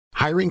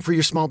Hiring for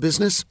your small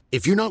business?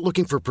 If you're not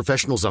looking for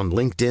professionals on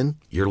LinkedIn,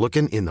 you're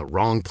looking in the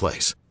wrong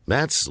place.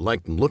 That's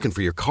like looking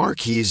for your car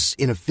keys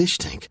in a fish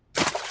tank.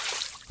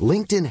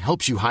 LinkedIn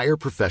helps you hire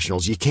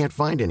professionals you can't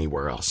find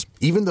anywhere else,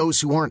 even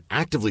those who aren't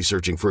actively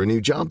searching for a new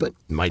job but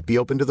might be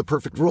open to the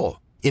perfect role.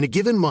 In a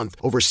given month,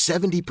 over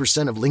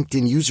 70% of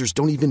LinkedIn users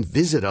don't even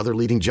visit other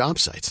leading job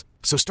sites.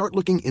 So start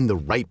looking in the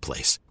right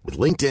place. With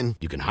LinkedIn,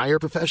 you can hire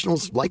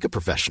professionals like a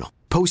professional.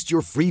 Post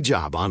your free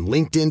job on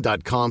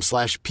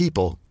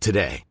linkedin.com/people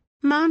today.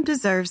 Mom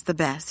deserves the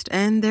best,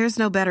 and there's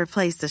no better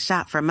place to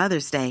shop for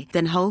Mother's Day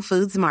than Whole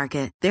Foods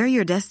Market. They're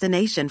your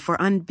destination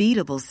for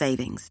unbeatable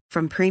savings,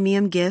 from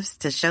premium gifts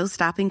to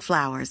show-stopping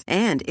flowers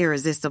and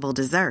irresistible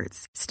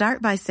desserts.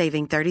 Start by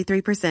saving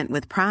 33%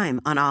 with Prime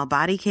on all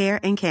body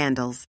care and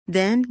candles.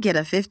 Then get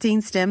a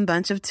 15-stem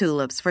bunch of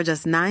tulips for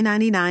just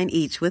 $9.99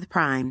 each with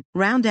Prime.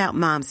 Round out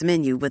Mom's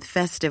menu with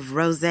festive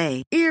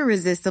rosé,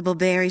 irresistible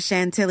berry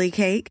chantilly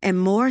cake,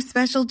 and more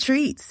special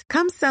treats.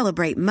 Come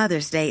celebrate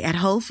Mother's Day at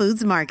Whole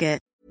Foods Market.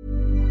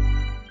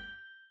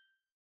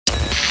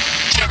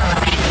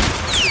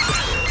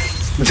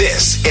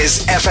 This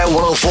is FM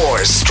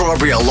 104's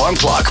Strawberry Alarm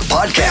Clock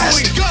Podcast.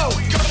 Here we go.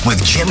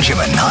 With Jim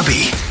and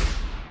Nobby.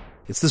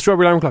 It's the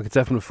Strawberry Alarm Clock. It's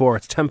FM 104.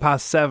 It's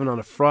 7:10 on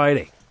a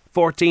Friday,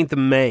 14th of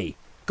May.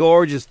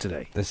 Gorgeous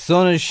today. The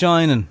sun is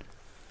shining.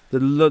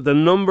 The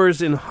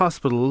numbers in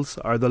hospitals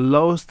are the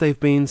lowest they've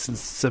been since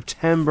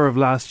September of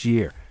last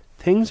year.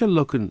 Things are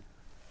looking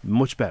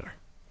much better.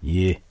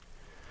 Yeah.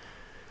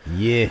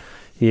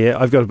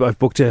 I've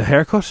booked a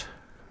haircut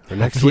for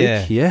next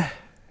week. Yeah.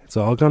 It's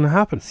all going to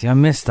happen. See, I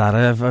missed that.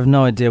 I've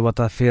no idea what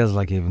that feels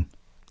like even.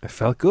 It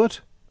felt good.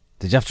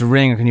 Did you have to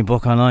ring or can you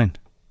book online?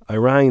 I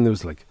rang and there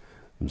was like,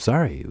 I'm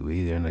sorry,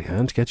 I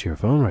can't get your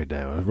phone right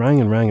now. I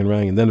rang and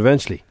then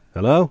eventually,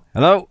 hello?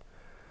 Hello?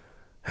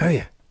 How are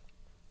you?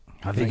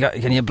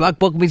 Can you block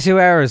book me 2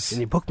 hours? Can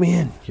you book me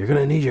in? You're going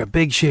to need your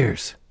big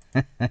shears.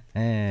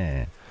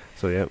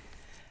 So yeah.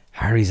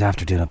 Harry's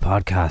after doing a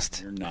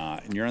podcast. You're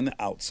not, and you're on the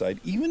outside.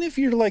 Even if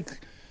you're like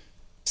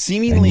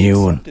seemingly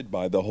accepted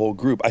by the whole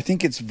group, I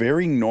think it's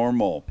very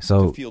normal.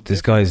 So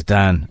this guy's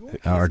Dan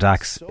or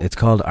Dax. It's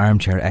called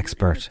Armchair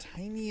Expert.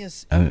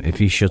 And if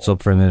he shuts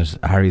up for a minute,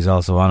 Harry's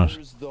also on it.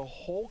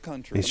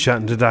 He's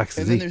chatting to Dax.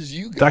 Is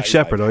he? Dax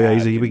Shepard. Oh yeah,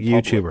 he's a big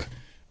YouTuber.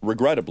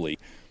 Regrettably,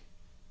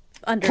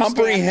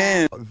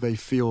 comprehend. They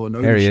feel an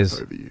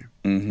ownership over you.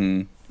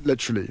 Mm-hmm.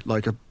 Literally,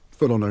 like a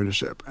full-on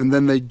ownership, and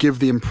then they give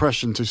the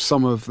impression to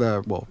some of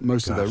their,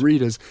 most of their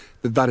readers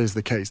that is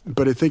the case.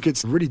 But I think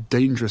it's a really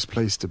dangerous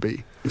place to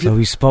be. So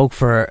we spoke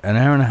for an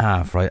hour and a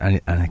half, right,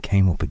 and it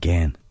came up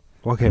again.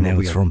 What came up? Now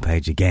it's front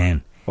page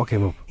again. What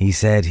came up? He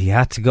said he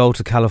had to go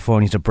to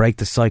California to break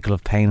the cycle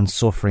of pain and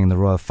suffering in the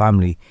royal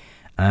family,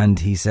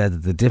 and he said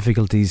that the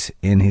difficulties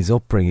in his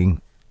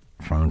upbringing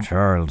from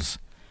Charles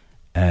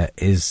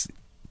is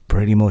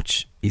pretty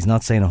much, he's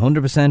not saying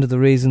 100% of the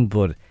reason,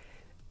 but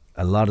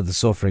a lot of the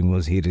suffering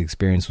he'd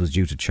experienced was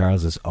due to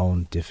Charles's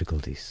own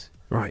difficulties.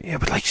 Right, yeah,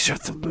 but like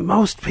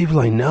most people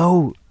I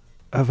know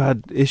have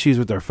had issues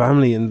with their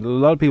family, and a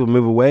lot of people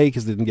move away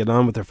because they didn't get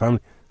on with their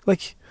family.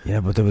 Like, yeah,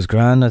 but there was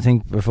grand, I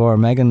think, before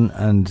Meghan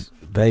and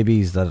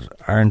babies that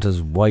aren't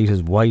as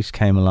white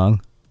came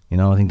along. You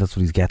know, I think that's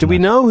what he's getting. Do we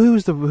know who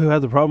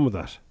had the problem with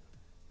that?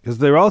 Because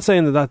they're all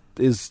saying that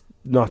is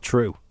not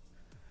true.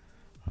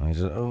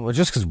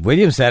 Just because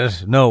William said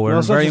it. No, we're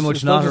very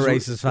much not a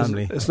racist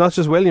family. It's not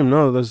just William,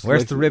 no.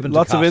 Where's the ribbon?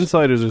 Lots of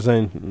insiders are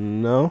saying,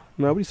 no,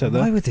 nobody said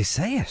that. Why would they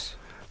say it?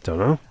 Don't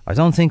know. I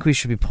don't think we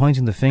should be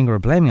pointing the finger or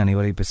blaming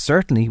anybody, but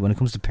certainly when it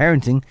comes to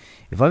parenting,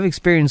 if I've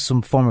experienced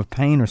some form of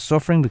pain or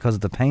suffering because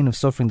of the pain of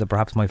suffering that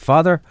perhaps my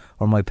father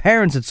or my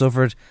parents had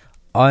suffered,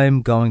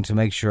 I'm going to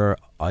make sure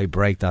I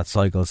break that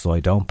cycle so I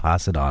don't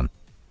pass it on.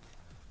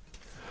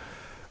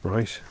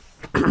 Right.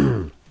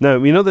 Now,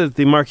 you know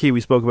the marquee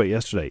we spoke about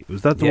yesterday?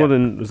 Was that the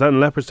one was that in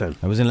Leopardstown?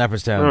 I was in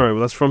Leopardstown. All right,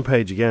 well, that's front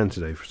page again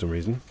today for some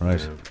reason.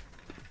 Right.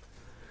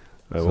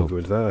 I won't go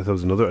into that. I thought it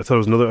was another.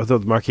 I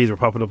thought the marquees were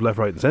popping up left,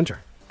 right and centre.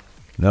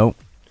 No.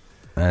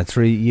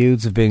 3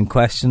 youths have been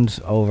questioned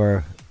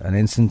over an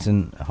incident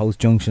in Host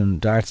Junction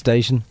Dart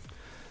Station,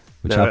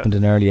 which happened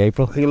in early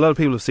April. I think a lot of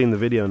people have seen the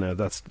video now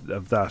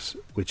of that,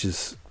 which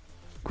is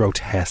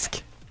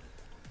grotesque.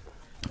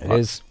 It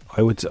is.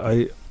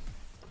 I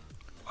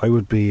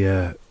would be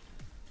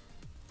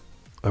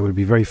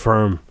very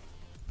firm,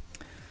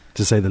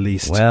 to say the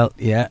least. Well,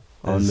 yeah,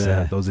 on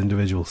those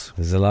individuals.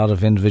 There's a lot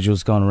of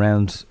individuals going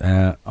around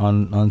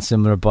on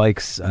similar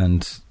bikes,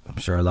 and I'm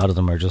sure a lot of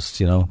them are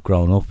just,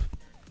 grown up,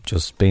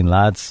 just being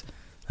lads,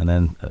 and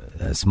then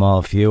a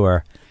small few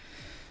are,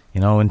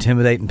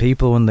 intimidating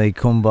people when they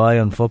come by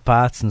on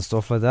footpaths and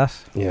stuff like that.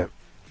 Yeah,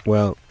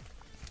 well,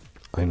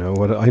 I know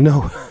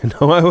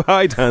how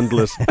I'd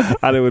handle it,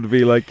 and it would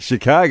be like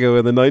Chicago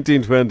in the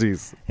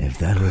 1920s. If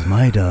that was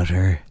my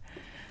daughter.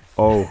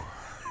 Oh,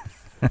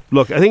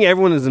 look, I think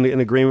everyone is in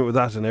agreement with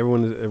that, and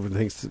everyone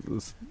thinks,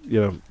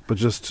 but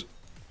just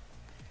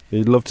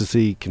you'd love to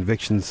see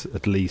convictions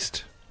at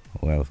least.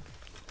 Well,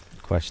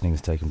 questioning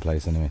is taking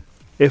place anyway.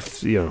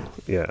 If, yeah,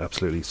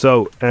 absolutely.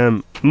 So,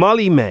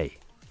 Molly May.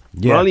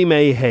 Yeah. Molly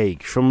May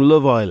Haig from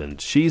Love Island.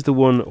 She's the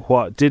one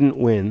what didn't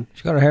win.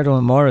 She got her hair done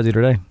with Maura the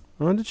other day.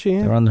 Oh, did she?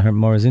 Yeah. They're on her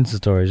Maura's Insta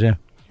stories, yeah.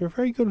 You're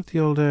very good at the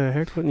old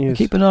haircut news.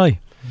 Keep an eye,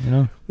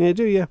 Yeah, I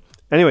do, yeah.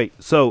 Anyway,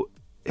 so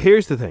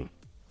here's the thing.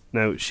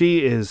 Now,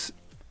 she is,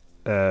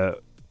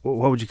 what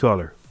would you call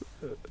her?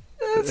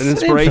 An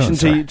inspiration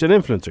to an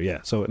influencer,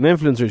 yeah. So an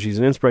influencer, she's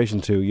an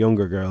inspiration to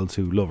younger girls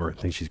who love her,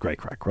 think she's great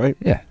crack, right?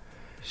 Yeah.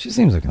 She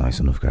seems like a nice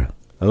enough girl.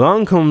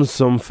 Along comes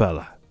some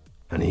fella,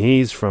 and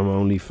he's from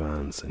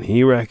OnlyFans, and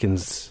he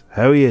reckons,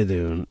 how you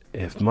doing?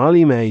 If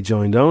Molly May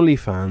joined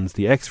OnlyFans,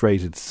 the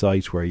X-rated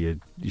site where you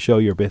show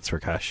your bits for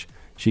cash,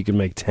 she could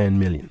make 10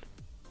 million.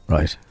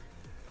 Right.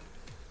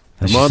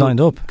 And she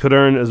signed up. Could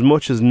earn as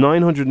much as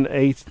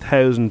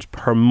 908,000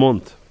 per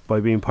month by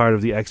being part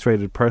of the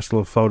X-rated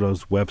personal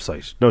photos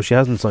website. No, she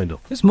hasn't signed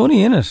up. There's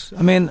money in it.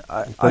 I mean,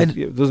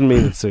 it doesn't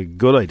mean it's a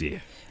good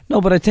idea.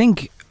 No, but I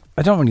think,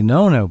 I don't really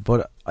know now,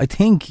 but I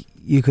think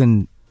you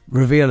can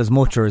reveal as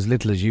much or as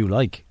little as you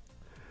like.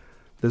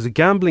 There's a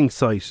gambling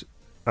site,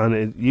 and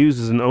it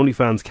uses an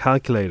OnlyFans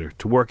calculator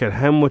to work out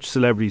how much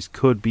celebrities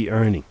could be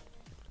earning.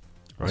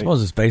 Right? I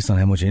suppose it's based on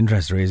how much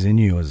interest there is in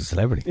you as a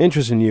celebrity.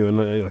 Interest in you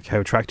and like how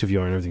attractive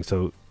you are and everything.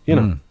 So,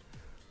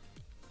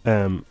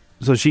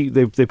 so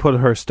they put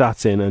her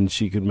stats in and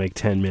she could make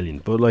 10 million.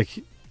 But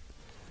like,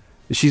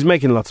 she's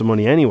making lots of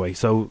money anyway,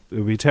 so it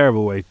would be a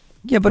terrible way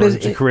for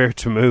her career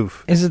to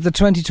move. Is it the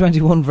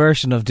 2021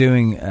 version of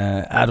doing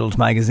adult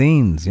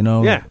magazines,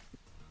 Yeah.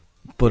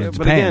 But it depends.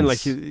 But again,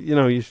 like,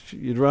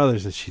 you'd rather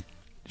that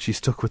she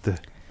stuck with the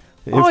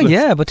Oh,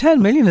 yeah, but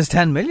 10 million is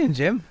 10 million,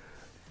 Jim.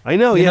 I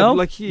know, you know?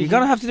 Like you're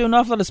going to have to do an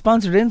awful lot of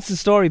sponsored Insta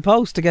story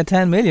posts to get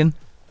 10 million.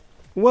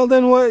 Well,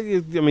 then what?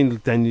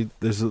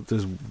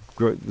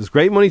 There's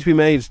great money to be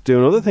made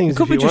doing other things.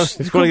 If you want.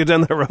 It's going to go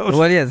down that road.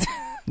 Well, yeah,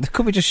 there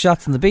could be just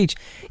shots on the beach.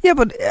 Yeah,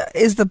 but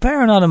is the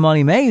power not in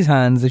Molly May's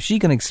hands if she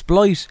can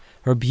exploit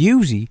her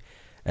beauty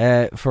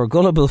for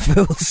gullible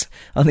fools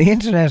on the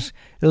internet?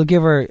 It'll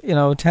give her,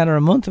 a tenner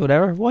a month or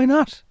whatever. Why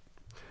not?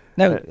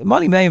 Now,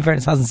 Molly May, in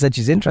fairness, hasn't said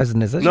she's interested in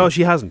this, has she? No,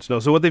 she hasn't.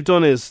 No. So what they've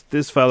done is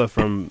this fella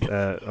from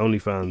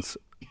OnlyFans,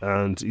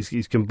 and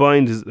he's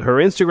combined her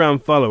Instagram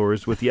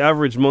followers with the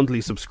average monthly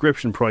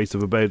subscription price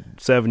of about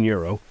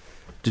 €7,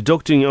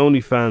 deducting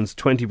OnlyFans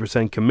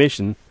 20%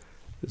 commission,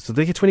 so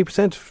they get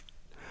 20%.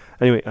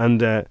 Anyway,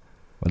 and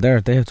well,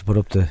 they have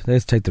to they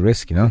have to take the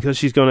risk, because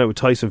she's going out with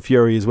Tyson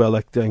Fury as well.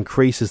 That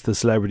increases the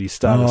celebrity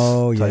status.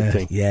 Type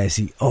thing. Yeah.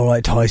 See, all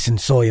right, Tyson,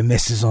 saw your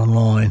missus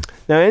online.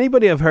 Now,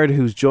 anybody I've heard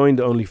who's joined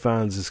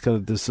OnlyFans is kind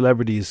of the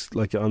celebrities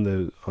like on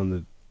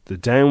the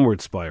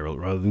downward spiral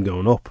rather than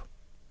going up.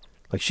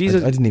 Like I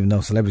didn't even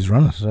know celebrities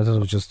run it. I thought it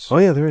was just. Oh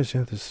yeah, there is.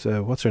 Yeah, there's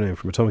what's her name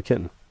from Atomic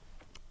Kitten?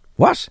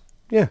 What?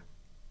 Yeah.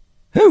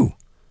 Who?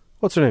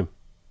 What's her name?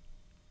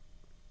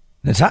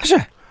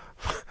 Natasha.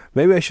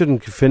 Maybe I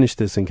shouldn't finish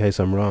this in case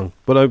I'm wrong,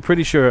 but I'm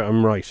pretty sure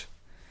I'm right.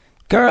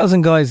 Girls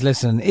and guys,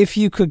 listen. If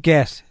you could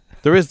get,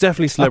 there is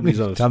definitely celebrities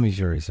on it. Tommy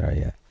Fury,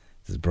 sorry, yeah,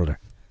 it's his brother.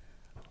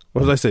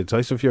 What did I say?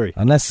 Tyson Fury.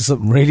 Unless there's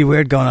something really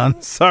weird going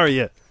on. Sorry,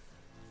 yeah.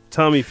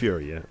 Tommy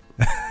Fury, yeah.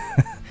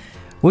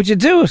 Would you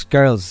do it,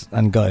 girls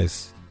and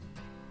guys?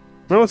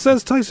 No, it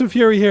says Tyson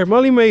Fury here.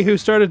 Molly May, who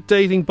started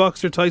dating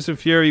boxer Tyson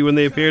Fury when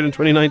they appeared in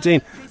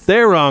 2019.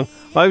 They're wrong.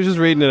 I was just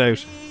reading it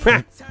out.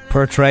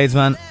 Per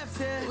tradesman.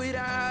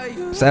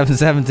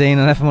 7:17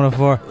 on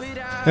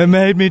FM104. It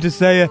made me to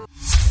say it.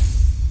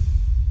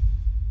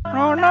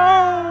 Oh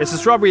no! It's a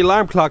Strawberry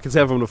Alarm Clock. It's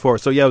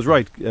FM104. So yeah, I was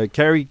right.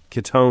 Kerry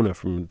Katona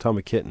from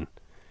Atomic Kitten.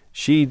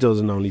 She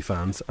does an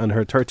OnlyFans, and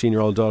her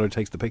 13-year-old daughter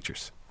takes the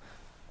pictures.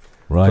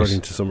 Right.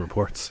 According to some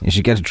reports. You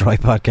should get a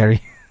tripod,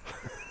 Kerry.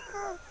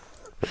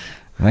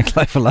 Make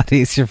life a lot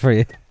easier for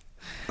you.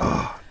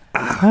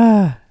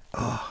 Right,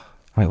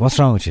 what's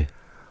wrong with you?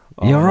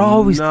 You're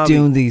always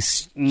doing these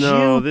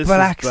stupid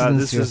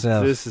accidents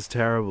yourself. This is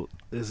terrible.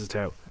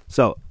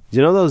 So, do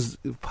you know those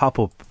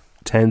pop-up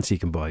tents you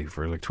can buy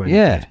for like 20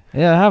 quid?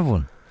 Yeah, I have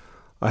one.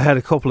 I had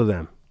a couple of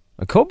them.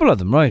 A couple of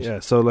them, right? Yeah,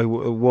 so like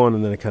one,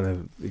 and then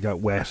it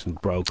got wet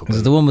and broke. Is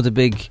it the one with the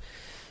big,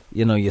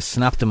 you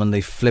snap them and they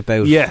flip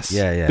out? Yes,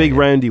 big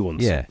roundy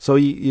ones. Yeah. So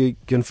you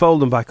can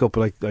fold them back up.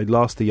 Like I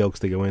lost the yokes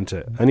they go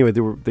into. Anyway,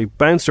 they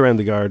bounced around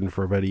the garden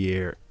for about a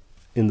year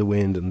in the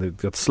wind, and they've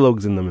got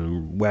slugs in them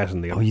and wet.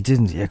 And they you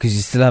didn't? Yeah, because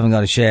you still haven't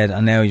got a shed,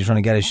 and now you're trying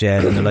to get a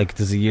shed, and they're like,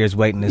 there's a year's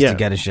waiting list to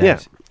get a shed. Yeah.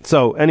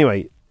 So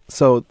anyway,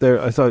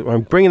 I thought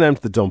I'm bringing them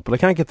to the dump, but I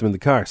can't get them in the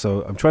car.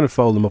 So I'm trying to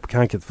fold them up. I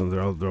can't get them.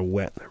 They're all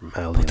wet. They're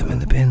mouldy. Put them in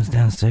the bins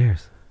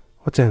downstairs.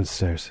 What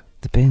downstairs?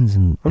 The bins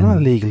and. I'm not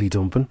illegally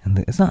dumping.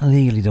 It's not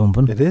illegally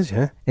dumping. It is,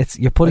 yeah.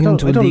 You're putting them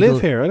into. I don't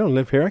live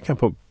here. I can't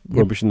put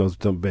rubbish in those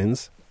dump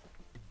bins.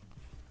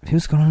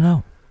 Who's going to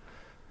know?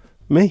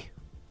 Me.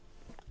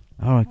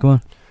 All right, go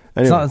on.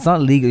 Anyway. It's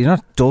not legal. You're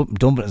not dumping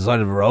it on the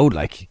side of a road,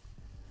 like.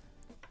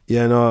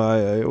 Yeah,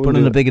 no, I put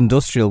in a big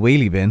industrial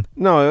wheelie bin.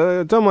 No,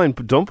 I don't mind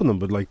dumping them,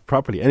 but like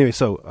properly. Anyway,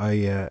 so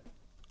I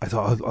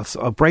thought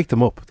I'll break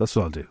them up. That's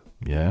what I'll do.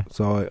 Yeah.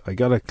 So I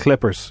got a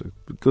clippers,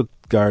 good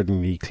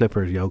garden-y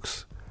clipper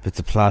yokes. Bits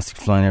of plastic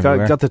flying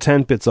everywhere. Got the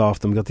tent bits off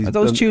them. Got these. Are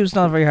those tubes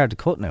not very hard to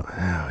cut now?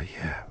 Oh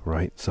yeah,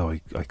 right. So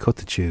I cut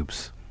the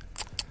tubes.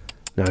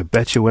 Now I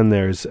bet you when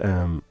there's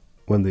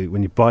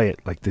when you buy it,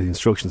 like the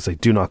instructions say,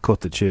 do not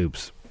cut the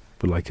tubes.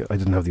 But like I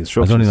didn't have the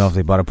instructions. I don't even know if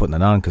they bother putting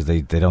it on because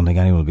they don't think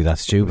anyone will be that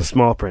stupid. The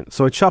small print.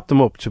 So I chopped them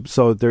up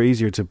so they're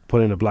easier to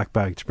put in a black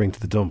bag to bring to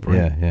the dump.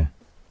 Right? Yeah.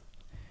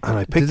 And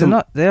I picked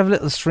them. They have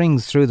little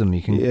strings through them.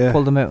 You can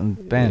pull them out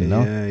and bend.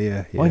 No.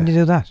 Yeah. Why didn't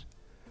you do that?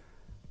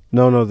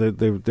 No,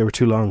 they were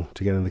too long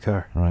to get in the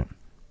car. Right.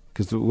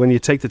 Because when you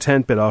take the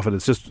tent bit off it,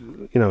 it's just,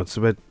 it's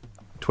about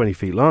 20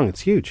 feet long.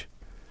 It's huge.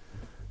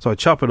 So I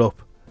chop it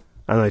up,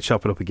 and I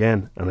chop it up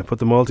again, and I put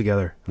them all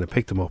together, and I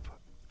picked them up.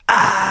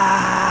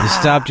 You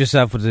stabbed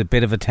yourself with a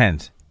bit of a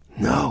tent?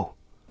 No.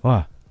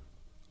 What?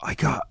 I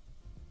got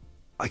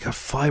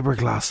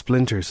fiberglass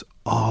splinters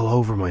all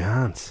over my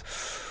hands.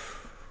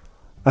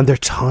 And they're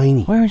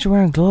tiny. Why aren't you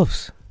wearing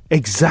gloves?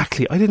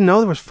 Exactly. I didn't know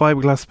there was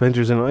fiberglass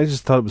splinters in it. I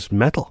just thought it was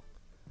metal.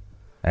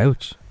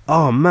 Ouch.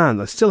 Oh man,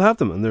 I still have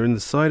them, and they're in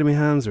the side of my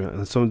hands,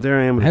 and so there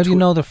I am. How do you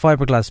know they're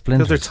fiberglass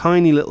splinters? Because they're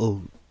tiny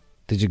little.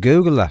 Did you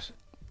Google that?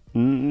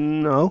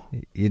 No,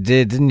 you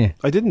did, didn't you?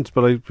 I didn't,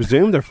 but I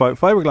presume they're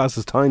fiberglass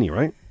is tiny,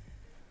 right?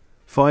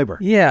 Fiber.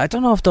 Yeah, I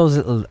don't know if those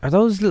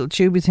little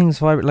tubey things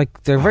fiber.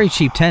 Like they're very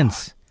cheap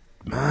tents.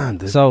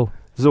 Man, so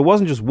it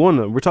wasn't just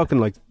one. We're talking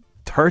like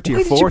 30 or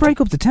 40. Why did you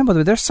break up the tent? By the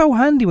way, they're so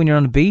handy when you're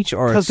on the beach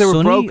or because they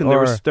were broken.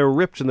 Or They were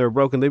ripped and they were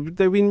broken. They've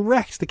been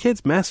wrecked. The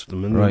kids mess with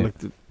them, and right.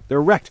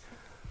 they're wrecked.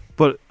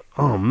 But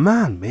oh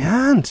man, my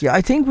hand. Yeah,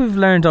 I think we've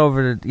learned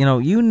over.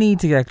 You need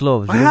to get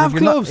gloves. I have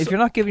gloves. If you're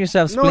not giving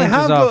yourself splinters I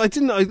have off, I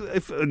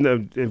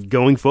didn't. If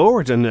going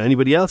forward, and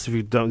anybody else, if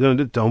you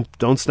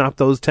don't snap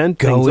those tent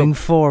things going up.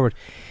 forward.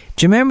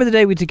 Do you remember the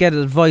day we had to get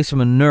advice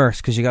from a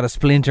nurse because you got a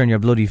splinter in your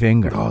bloody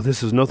finger? Oh,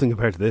 this is nothing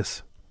compared to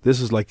this. This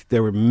was like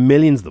there were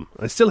millions of them.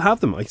 I still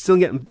have them. I still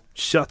getting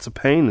shots of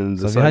pain. And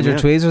so have you had your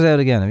tweezers out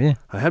again? Have you?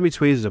 I had my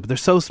tweezers out, but they're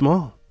so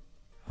small.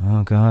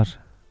 Oh God!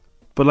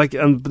 But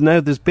but now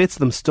there's bits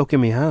of them stuck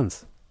in my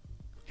hands.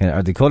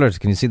 Are they coloured?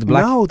 Can you see the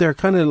black? No, they're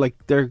kind of like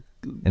they're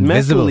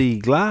invisible, metally,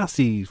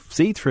 glassy,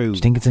 see-through. Do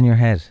you think it's in your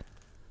head?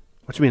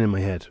 What do you mean in my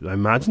head? I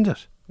imagined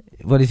it.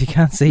 What if you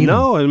can't see them?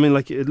 No, I mean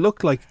like it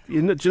looked like. Do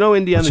you know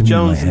Indiana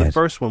Jones in the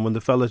first one when the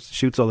fella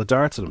shoots all the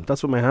darts at him?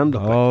 That's what my hand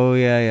looked like. Oh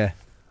yeah.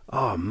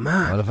 Oh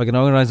man! Well, if I can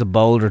organise a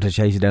boulder to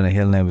chase you down a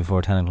hill now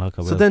before 10 o'clock,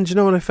 I will. So then, do you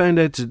know when I found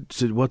out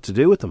what to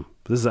do with them?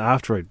 This is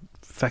after I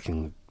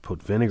fucking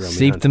put vinegar on my hand.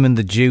 Steep them in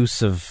the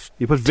juice of.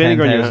 You put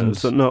vinegar on your hand.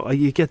 So no,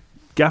 you get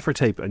gaffer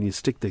tape and you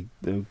stick the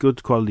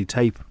good quality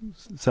tape,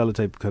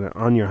 sellotape, kind of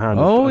on your hand.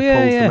 Oh and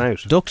yeah, pulls them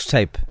out. Duct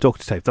tape.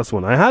 Duct tape. That's the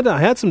one. I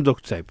had some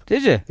duct tape.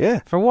 Did you?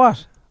 Yeah. For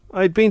what?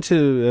 I'd been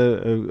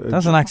to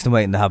that's an accident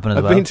waiting to happen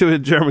as well. I'd been to a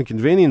German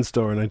convenience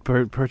store and I'd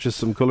purchased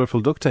some colourful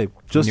duct tape.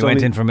 Just you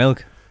went in for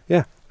milk.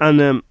 Yeah.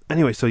 And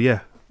anyway, so yeah,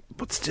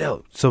 but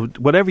still, so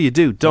whatever you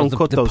do, don't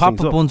cut those things up.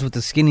 The pop-up ones with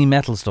the skinny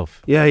metal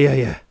stuff.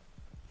 Yeah.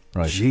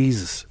 Right.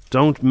 Jesus,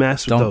 don't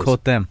mess with those. Don't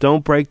cut them.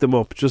 Don't break them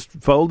up. Just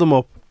fold them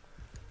up.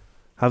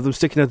 Have them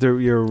sticking out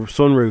your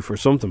sunroof or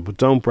something, but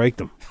don't break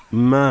them.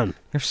 Man.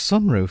 Your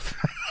sunroof?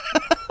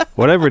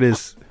 Whatever it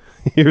is.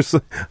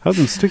 Have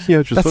them sticking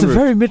out your sunroof. That's a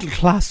very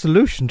middle-class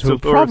solution to a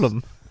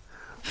problem.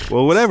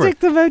 Well, whatever.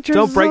 Stick them out your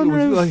don't break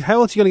sunroof. Like,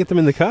 how else are you going to get them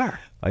in the car?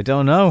 I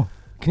don't know.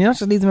 Can you not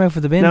just leave them out for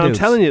the bin? No, dudes?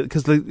 I'm telling you,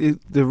 because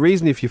the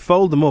reason if you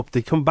fold them up,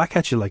 they come back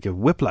at you like a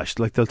whiplash.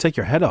 Like they'll take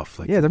your head off.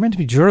 Like, yeah, they're meant to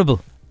be durable.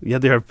 Yeah,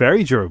 they are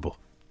very durable.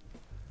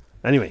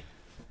 Anyway,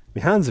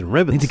 my hands in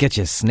ribbons. I need to get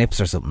you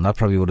snips or something. That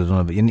probably would have done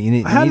it. But you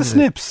need a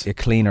snips. A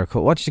cleaner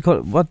cut. What did you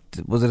cut? What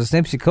was it? A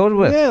snips you cut it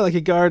with? Yeah, like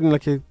a garden.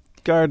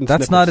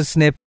 That's not a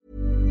snip.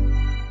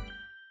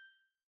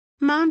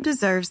 Mom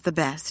deserves the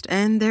best,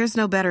 and there's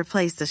no better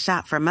place to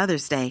shop for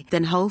Mother's Day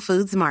than Whole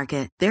Foods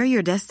Market. They're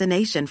your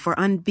destination for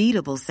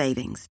unbeatable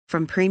savings,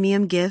 from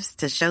premium gifts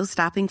to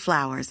show-stopping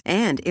flowers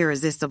and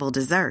irresistible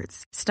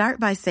desserts. Start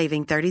by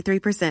saving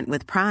 33%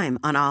 with Prime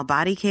on all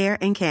body care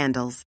and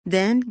candles.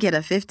 Then get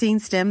a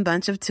 15-stem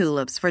bunch of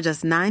tulips for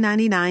just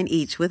 $9.99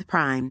 each with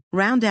Prime.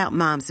 Round out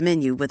Mom's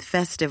menu with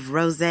festive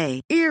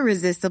rosé,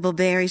 irresistible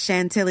berry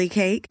chantilly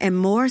cake, and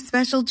more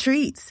special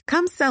treats.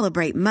 Come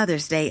celebrate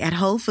Mother's Day at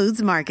Whole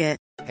Foods Market.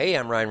 Hey,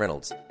 I'm Ryan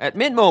Reynolds. At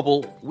Mint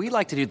Mobile, we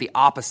like to do the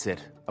opposite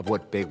of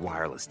what Big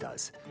Wireless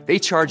does. They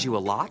charge you a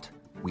lot,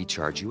 we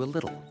charge you a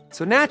little.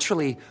 So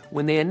naturally,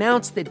 when they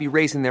announced they'd be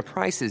raising their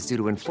prices due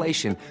to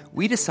inflation,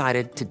 we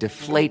decided to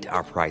deflate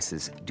our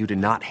prices due to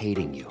not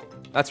hating you.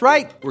 That's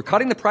right. We're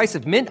cutting the price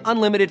of Mint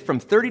Unlimited from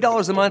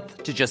 $30 a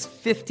month to just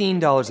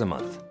 $15 a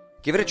month.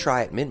 Give it a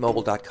try at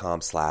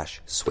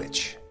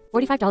mintmobile.com/switch.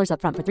 $45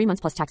 up front for 3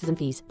 months plus taxes and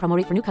fees. Promo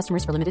rate for new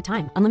customers for limited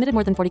time. Unlimited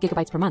more than 40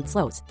 gigabytes per month.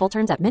 Slows full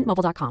terms at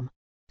mintmobile.com.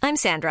 I'm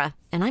Sandra,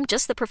 and I'm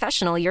just the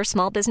professional your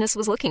small business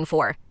was looking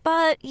for.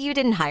 But you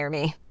didn't hire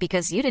me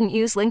because you didn't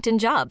use LinkedIn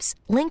Jobs.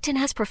 LinkedIn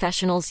has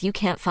professionals you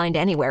can't find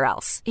anywhere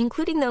else,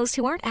 including those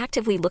who aren't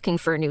actively looking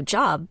for a new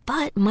job,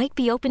 but might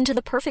be open to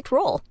the perfect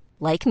role,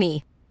 like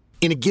me.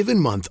 In a given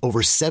month,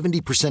 over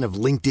 70% of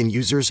LinkedIn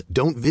users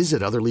don't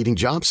visit other leading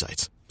job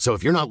sites. So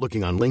if you're not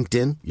looking on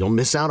LinkedIn, you'll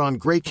miss out on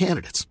great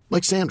candidates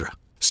like Sandra.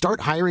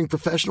 Start hiring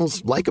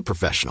professionals like a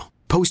professional.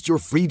 Post your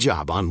free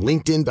job on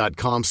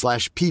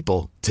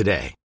linkedin.com/people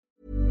today.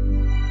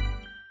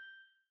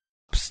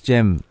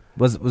 Jim,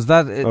 was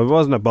that... It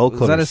wasn't a bolt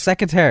cutter. Was that a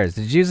secateurs?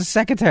 Did you use a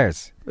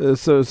secateurs?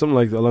 So something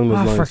like along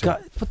those lines.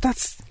 Forgot. But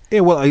that's... Yeah,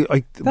 well,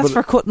 that's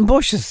for cutting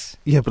bushes.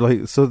 Yeah, but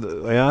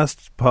I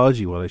asked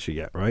Podgy what I should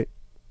get, right?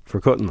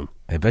 For cutting them.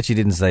 I bet you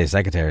didn't say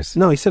secateurs.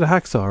 No, he said a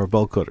hacksaw or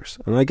bolt cutters.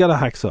 And I got a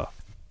hacksaw.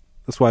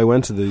 That's why I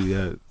went to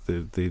the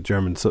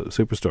German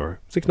superstore.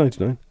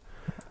 $6.99.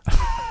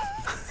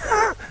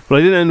 But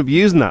I didn't end up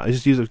using that. I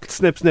just used it.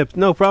 Snip, snip.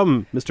 No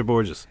problem, Mr.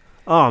 Borges.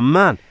 Oh,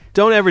 man.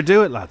 Don't ever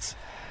do it, lads.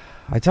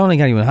 I don't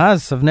think anyone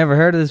has. I've never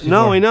heard of this before.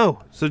 No, I know.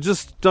 So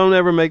just don't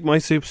ever make my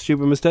stupid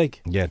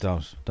mistake. Yeah,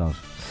 don't.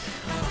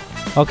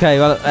 Okay,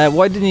 well,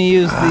 why didn't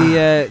you use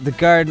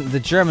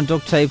the German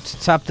duct tape to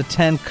tape the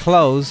tent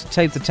closed,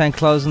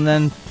 and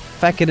then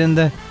feck it in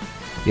the...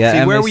 Yeah, see,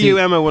 Emma, where were you,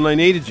 Emma, when I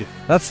needed you?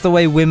 That's the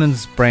way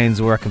women's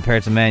brains work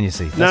compared to men, you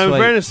see. Now, in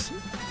fairness,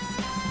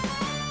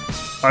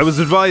 I was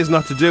advised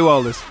not to do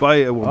all this by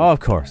a woman. Oh, of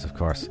course.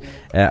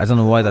 I don't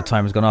know why that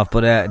timer's gone off,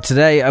 but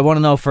today I want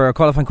to know, for a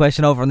qualifying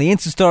question over on the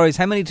Insta Stories,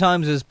 how many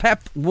times has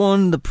Pep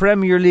won the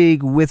Premier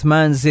League with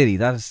Man City?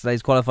 That is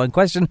today's qualifying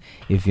question.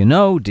 If you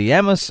know,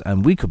 DM us,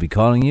 and we could be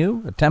calling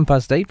you at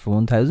 8:10 for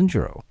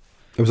 €1,000.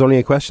 It was only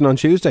a question on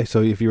Tuesday,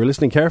 so if you were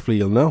listening carefully,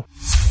 you'll know.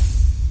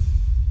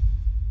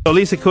 So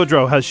Lisa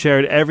Kudrow has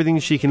shared everything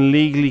she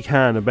legally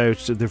can about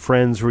the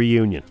Friends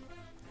reunion.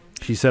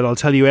 She said, I'll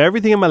tell you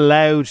everything I'm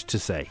allowed to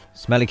say.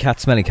 Smelly cat.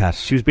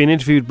 She was being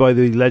interviewed by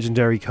the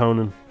legendary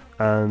Conan,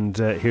 and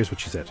here's what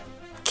she said.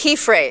 Key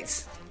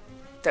phrase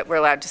that we're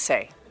allowed to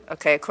say,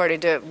 okay,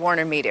 according to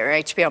Warner Media or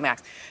HBO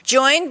Max.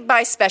 Joined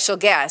by special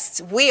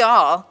guests, we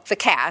all, the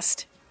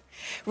cast,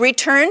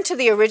 return to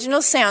the original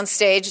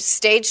soundstage,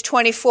 Stage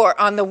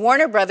 24, on the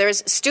Warner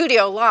Brothers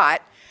studio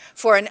lot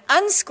for an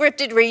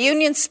unscripted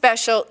reunion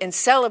special in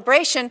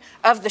celebration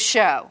of the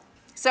show.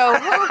 So,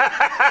 isn't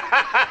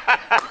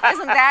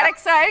that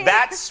exciting?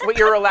 That's what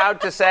you're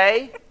allowed to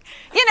say?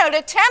 You know,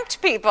 to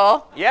tempt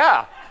people.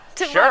 Yeah,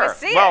 to sure. Want to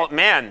see well, it.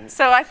 Man.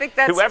 So I think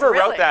that's whoever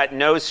wrote that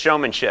knows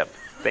showmanship.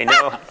 They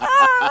know.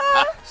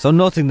 So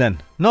nothing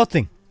then.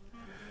 Nothing.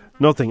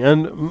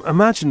 And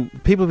imagine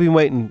people have been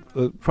waiting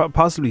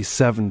possibly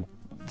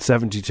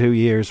 72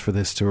 years for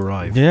this to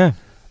arrive. Yeah.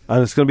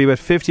 And it's going to be about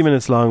 50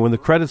 minutes long. When the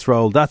credits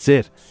roll, that's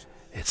it.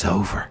 It's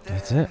over.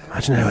 That's it.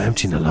 Imagine how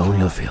empty and alone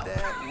you'll feel.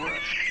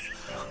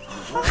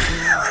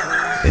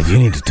 If you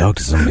need to talk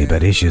to somebody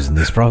about issues in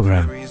this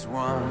program.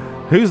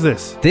 Who's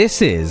this?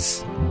 This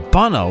is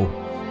Bono,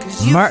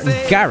 Martin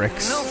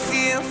Garrix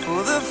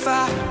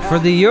for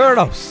the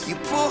Euros.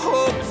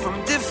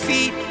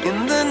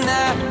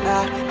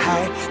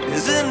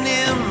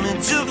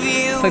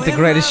 It's like The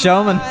Greatest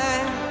Showman.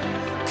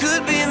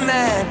 Could be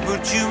mad,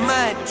 but you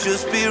might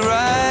just be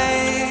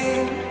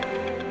right.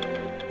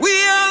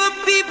 We are the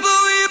people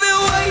we've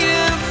been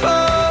waiting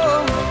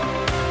for.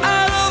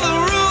 Out of the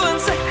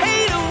ruins of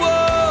hate and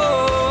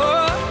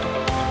war.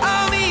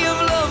 Army of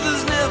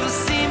lovers never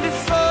seen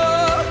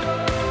before.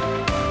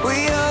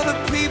 We are the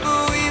people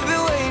we've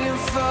been waiting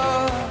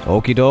for.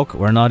 Okie doke,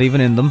 we're not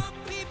even in them.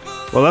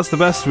 Well, that's the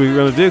best we're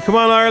going to do. Come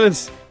on,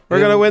 Ireland. We're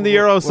going to win the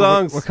Euro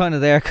songs. We're kind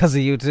of there because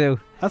of you two.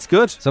 That's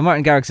good. So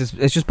Martin Garrix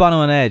it's just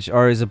Bono and Edge,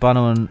 or is it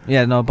Bono and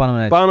Bono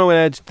and Edge? Bono and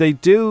Edge. They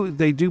do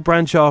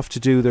branch off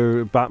to do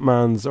their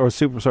Batman's or was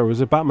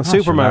it Batman?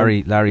 Superman.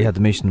 Sure, Larry had the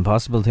Mission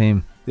Impossible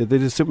theme. Yeah, they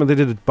did Superman. They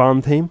did a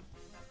Bond theme.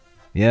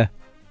 Yeah.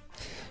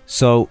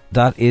 So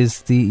that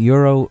is the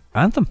Euro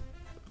anthem.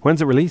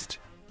 When's it released?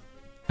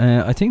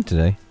 I think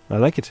today. I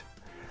like it.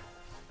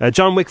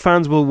 John Wick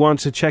fans will want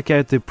to check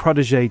out the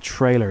Protégé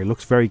trailer. It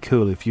looks very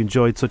cool. If you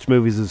enjoyed such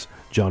movies as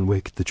John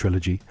Wick, the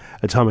trilogy,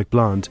 Atomic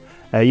Blonde,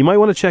 you might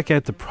want to check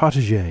out the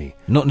Protégé.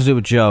 Nothing to do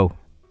with Joe.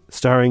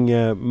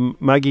 Starring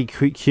Maggie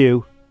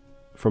Q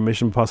from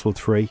Mission Impossible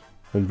 3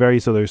 and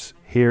various others.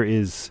 Here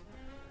is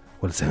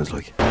what it sounds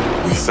like.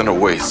 We sent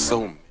away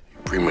so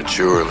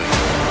prematurely,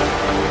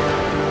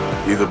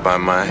 either by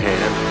my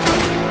hand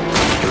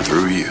or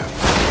through you.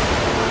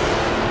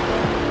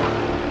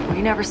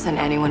 We never sent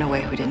anyone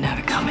away who didn't have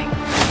it coming.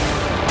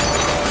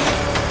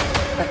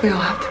 But we all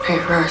have to pay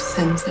for our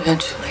sins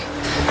eventually.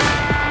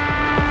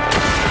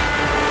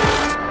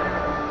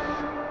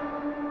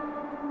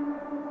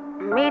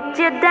 Meet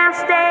you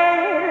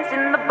downstairs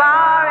in the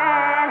bar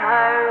and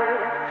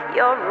her.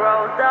 Your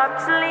rolled up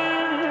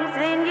sleeves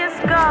in your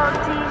skull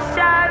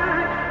t-shirt.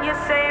 You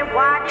say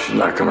why? She's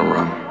not gonna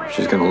run.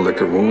 She's gonna lick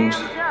her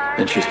wounds,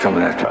 and she's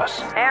coming after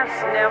us. And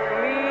sniff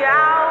me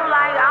out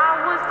like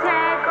I was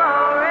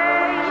Tanqueray.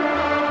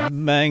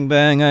 Bang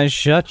bang, I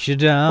shut you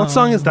down. What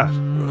song is that?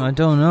 I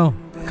don't know.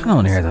 I kind of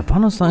want to hear that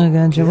Bono song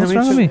again, Jim. What's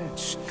wrong with me?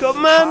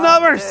 Come on,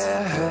 numbers.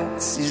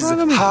 Is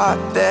a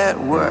heart that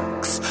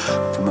works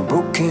from a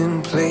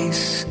broken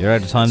place. You're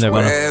out of time there,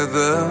 Bono. Where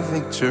the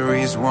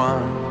victory's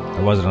won.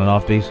 Or was it an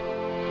offbeat?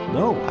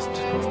 No, it wasn't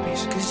an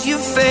offbeat. Cause you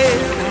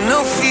felt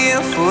no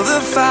fear for the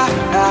fight.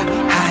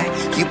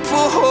 You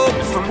pull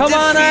hope from Come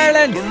on,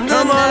 Ireland!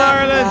 Come on,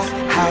 Ireland!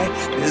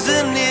 There's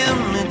an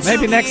image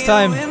Maybe of next you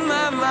time. in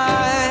my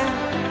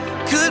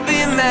mind. Could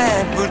be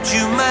mad, but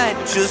you might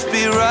just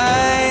be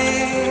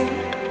right.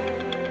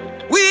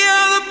 We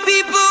are the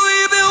people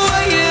we've been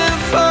waiting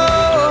for.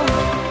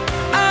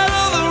 Out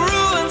of the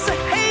ruins of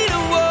hate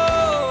and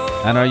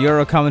war. And our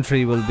Euro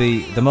commentary will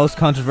be the most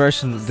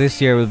controversial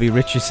this year. Will be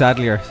Richie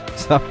Sadlier.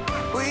 So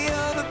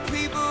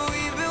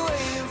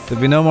there'll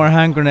be no more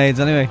hand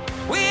grenades anyway.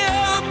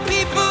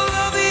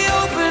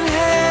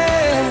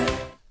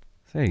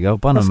 There you go,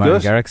 Bono and Martin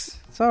Garrix.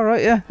 It's all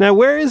right, yeah. Now,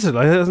 where is it?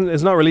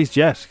 It's not released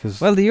yet.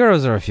 Well, the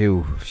Euros are a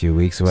few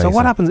weeks away. So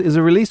what happens? Is it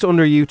released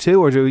under U2,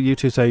 or do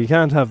U2 say you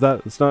can't have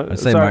that? It's not. I'd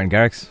say Martin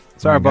Garrix.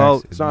 It's our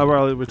ball. It's not our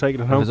ball. We're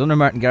taking it home. If it's under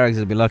Martin Garrix,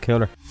 it'd be a lot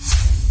cooler.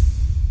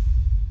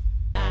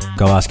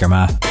 Go ask your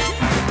ma.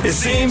 It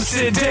seems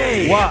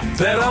today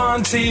that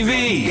on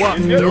TV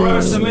There there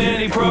are so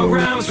many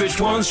programs,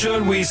 which ones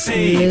should we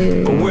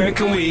see? But where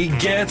can we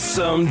get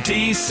some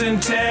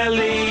decent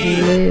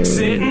telly?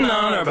 Sitting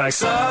on our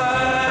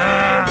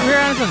backside.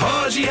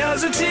 Podgy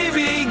has a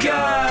TV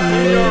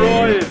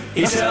guide.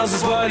 He tells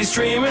us what he's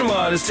streaming,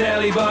 what his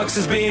telly box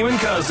is beaming,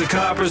 cause the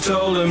coppers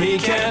told him he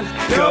can't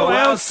go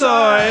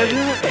outside.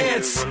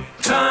 It's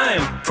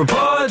time for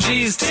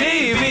Podgy's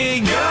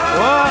TV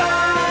guide.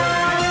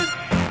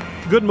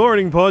 Good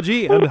morning,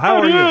 Podgy, and how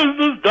are you?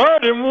 The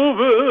story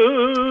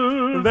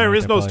moving. There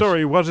is no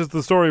story. What is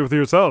the story with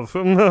yourself?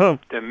 The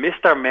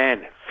Mr.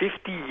 Man.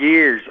 50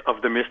 years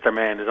of the Mr.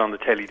 Man is on the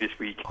telly this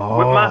week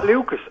with Matt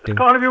Lucas. It's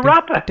going to be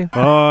rapid.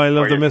 Oh, I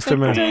love the Mr.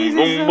 Man.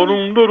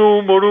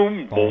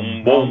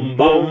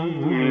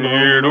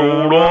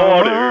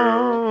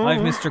 I've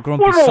Mr.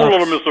 Grumpy What all Socks.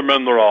 of the Mr.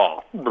 Men there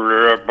are?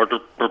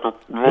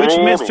 Which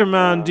Mr.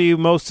 Man do you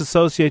most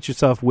associate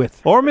yourself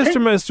with? Or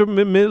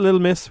Little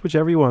Miss,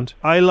 whichever you want.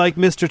 I like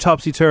Mr.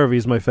 Topsy Turvy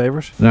is my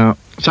favourite. Now,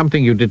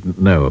 something you didn't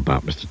know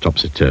about Mr.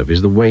 Topsy-Turvy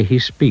is the way he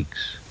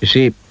speaks. You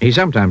see, he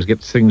sometimes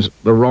gets things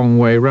the wrong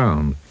way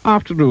round.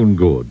 Afternoon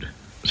good,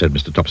 said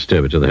Mr.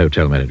 Topsy-Turvy to the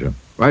hotel manager.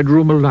 I'd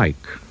room alike.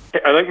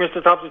 I like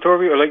Mr.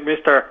 Topsy-Turvy. I like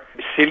Mr.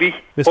 Silly.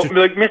 But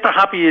like Mr.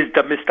 Happy is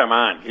the Mr.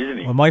 Man, isn't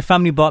he? Well, my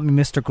family bought me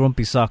Mr.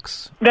 Grumpy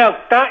Socks. Now,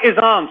 that is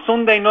on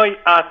Sunday night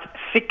at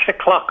 6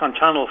 o'clock on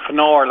Channel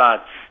 4,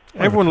 lads.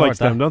 Everyone likes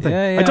them, don't they?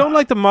 Yeah, yeah. I don't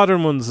like the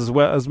modern ones as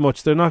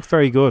much. They're not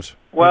very good.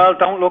 Well,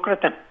 don't look at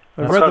it then.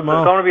 I've read them all.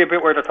 There's going to be a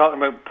bit where they're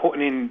talking about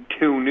putting in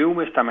 2 new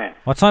Mr. Men.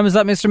 What time is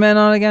that Mr. Man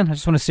on again? I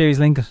just want to series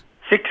link it.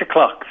 6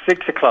 o'clock,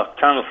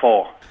 Channel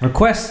 4.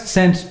 Request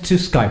sent to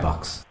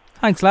Skybox.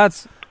 Thanks,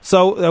 lads.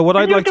 So, what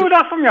I'd like to... do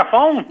that from your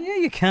phone? Yeah,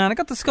 you can. I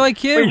got the Sky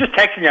Q. You're just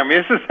texting your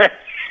missus.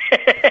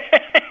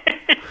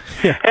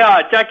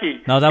 Yeah,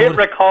 Jackie, no, hit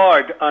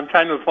record on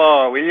Channel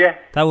 4, will you?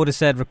 That would have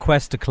said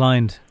request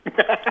declined.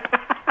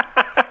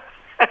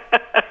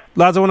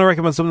 Lads, I want to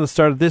recommend something that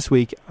started this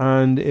week,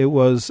 and it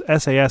was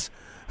SAS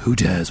Who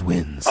Dares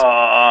Wins.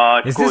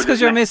 Oh, is this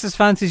because your missus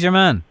fancies your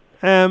man?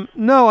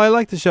 No, I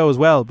like the show as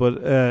well, but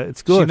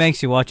it's good. She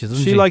makes you watch it,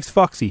 doesn't she? She likes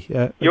Foxy.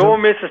 Your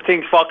missus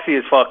thinks Foxy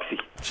is Foxy.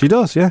 She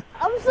does, yeah.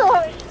 I'm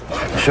sorry.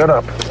 Shut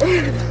up.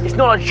 It's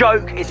not a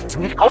joke, it's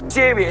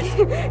serious.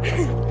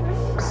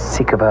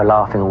 Sick of her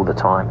laughing all the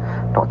time,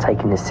 not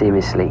taking this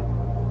seriously.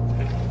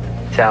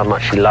 See how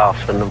much she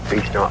laughs when I'm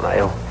preaching like that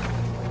ill.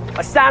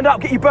 I stand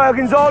up, get your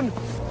Bergens on.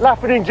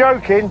 Laughing and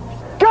joking.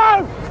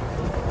 Go!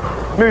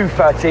 Move,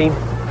 13.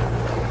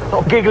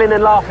 Not giggling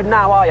and laughing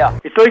now, are ya?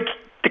 It's like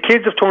the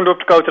kids have turned up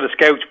to go to the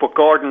Scouts, but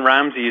Gordon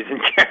Ramsay is in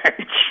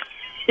charge.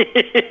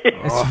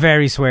 It's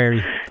very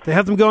sweary. They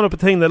have them going up a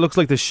thing that looks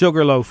like the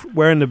Sugar Loaf,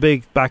 wearing the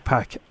big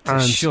backpack,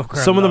 and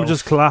some of them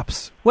just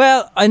collapse.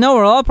 Well, I know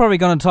we're all probably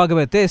going to talk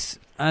about this,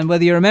 and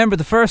whether you remember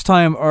the first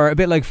time or a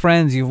bit like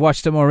Friends, you've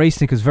watched it more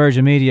recently because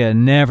Virgin Media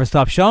never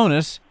stopped showing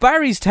it.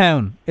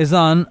 Barrystown is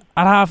on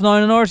at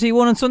 9:30 on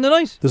RTÉ1 on Sunday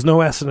night. There's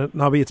no S in it,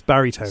 Nobby, it's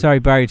Barrytown.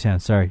 Sorry,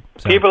 Barrytown, sorry.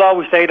 People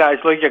always say that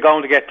it's like you're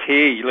going to get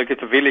tea, like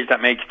it's a village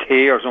that makes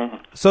tea or something.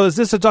 So is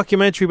this a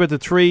documentary about the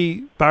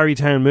 3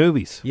 Barrytown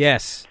movies?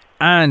 Yes.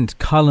 And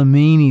Colin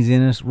Meaney's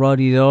in it.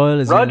 Roddy Doyle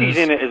is Roddy's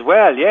in it. in it as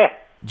well, yeah.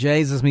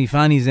 Jesus Me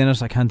Fanny's in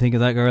it. I can't think of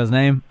that girl's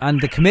name. And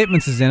The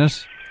Commitments is in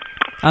it.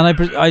 And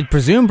I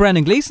presume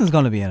Brendan Gleeson's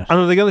going to be in it. And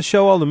are they going to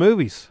show all the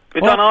movies?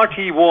 It's on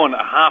RTÉ1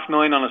 at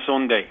 9:30 on a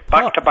Sunday.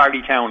 Back to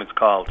Barrytown, it's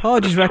called.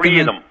 Podgy's 3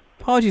 of them.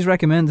 Podgy's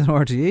recommending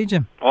RTÉ,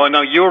 Jim. Oh,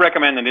 no, you're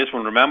recommending this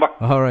one, remember?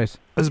 All right.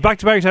 Is it Back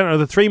to Barrytown? Are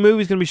the 3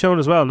 movies going to be shown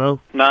as well, no?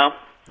 No.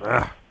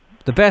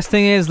 The best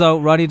thing is, though,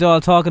 Roddy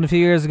Doyle talking a few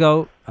years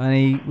ago, and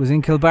he was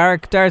in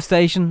Kilbarrack Dart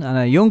Station, and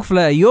a young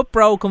fella, a yup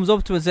bro, comes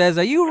up to him and says,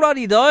 "Are you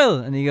Roddy Doyle?"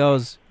 And he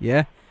goes,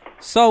 "Yeah."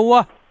 "So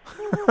what?"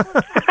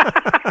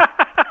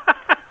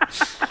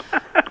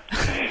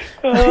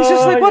 He's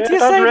just like, what do you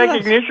say to that?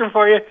 Recognition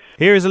for you.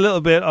 Here's a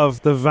little bit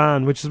of The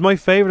Van, which is my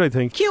favourite, I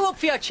think. Queue up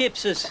for your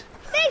chipses.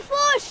 Me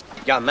first.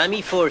 Your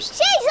mammy first.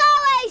 She's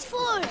always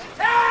first.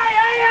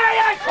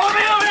 Hey, come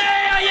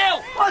here,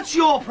 you! What's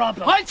your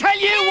problem? I'll tell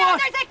you what!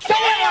 There's a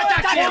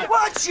kid.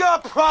 What's your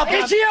problem?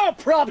 It's your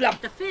problem!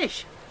 The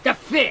fish. The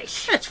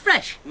fish. It's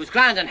fresh. It was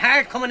grand and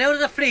hard coming out of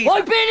the freezer.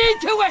 I've been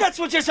into it. That's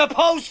what you're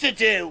supposed to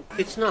do.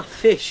 It's not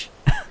fish.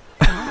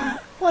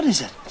 What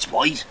is it? It's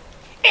white.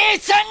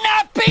 It's a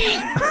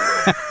nappy!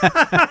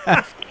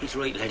 He's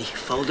right, laddie.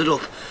 Fold it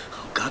up.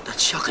 Oh, God,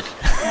 that's shocking.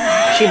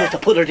 She must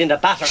have put it in the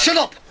batter. Shut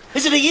up!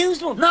 Is it a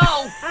used one? No!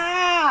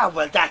 Ah,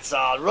 well, that's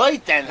all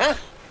right then, huh?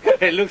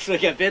 It looks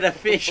like a bit of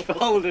fish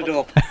folded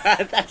up.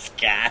 That's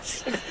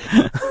gas.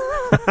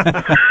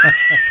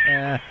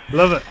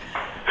 Love it.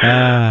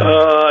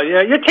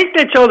 Yeah, you'd think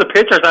they'd show the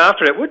pictures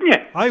after it, wouldn't you?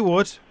 I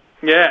would.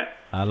 Yeah.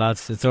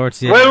 Lads, it's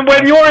RTE. Well,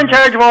 when you're in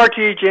charge of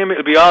RTE, Jim,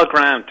 it'll be all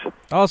grand.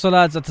 Also,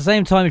 lads, at the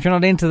same time, if you're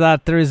not into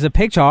that, there is a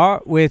picture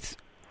with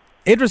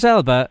Idris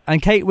Elba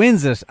and Kate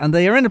Winslet, and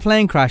they are in a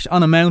plane crash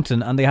on a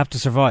mountain, and they have to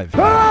survive.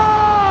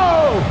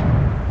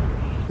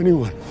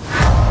 Anyone?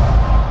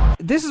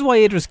 This is why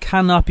Idris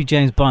cannot be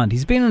James Bond.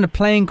 He's been in a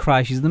plane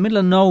crash, he's in the middle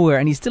of nowhere,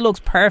 and he still looks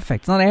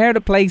perfect. It's not a hair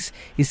to place.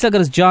 He's still got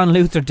his John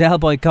Luther Del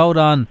Boy coat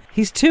on.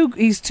 He's too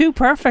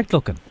perfect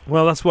looking.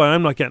 Well, that's why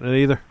I'm not getting it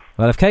either.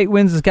 Well, if Kate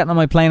Winslet's getting on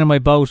my plane or my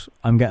boat,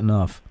 I'm getting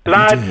off.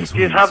 Lads,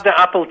 you have the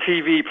Apple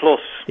TV Plus.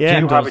 Yeah,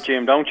 you have it,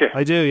 Jim, don't you?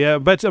 I do, yeah.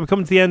 But I'm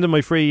coming to the end of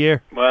my free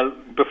year. Well,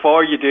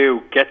 before you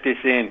do, get this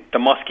in. The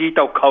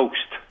Mosquito Coast.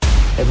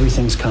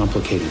 Everything's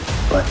complicated,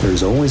 but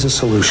there's always a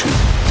solution.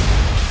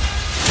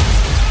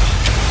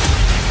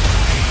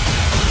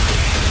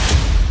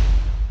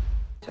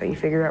 So you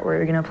figured out where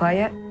you're going to apply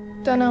yet?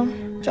 Don't know.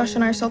 Josh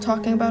and I are still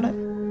talking about it.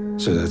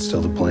 So that's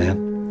still the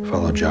plan?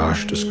 Follow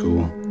Josh to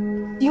school?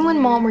 You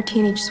and Mom were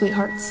teenage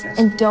sweethearts.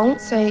 And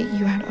don't say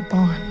you had a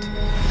bond.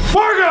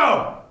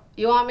 Margo!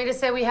 You want me to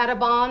say we had a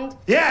bond?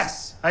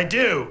 Yes, I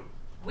do.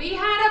 We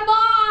had a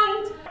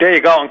bond! There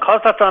you go. And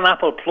because that's on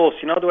Apple Plus,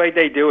 you know the way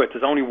they do it,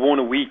 there's only one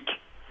a week.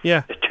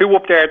 Yeah. There's 2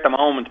 up there at the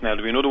moment now.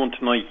 There'll be another one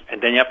tonight.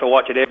 And then you have to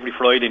watch it every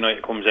Friday night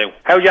it comes out.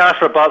 How do you ask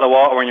for a bottle of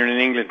water when you're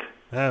in England?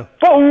 How?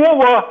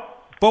 Boa.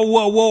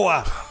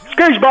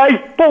 Excuse me.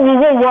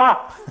 Boa.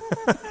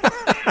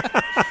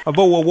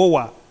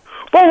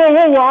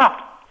 Boa.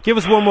 Give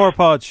us one more,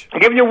 Podge. I'm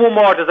giving you one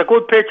more. There's a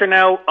good picture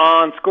now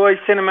on Sky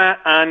Cinema,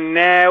 and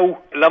now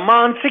Le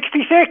Mans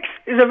 66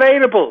 is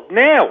available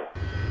now.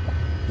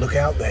 Look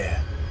out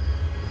there.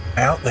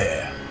 Out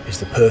there is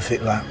the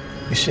perfect lap.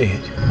 You see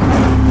it?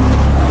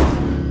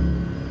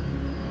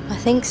 I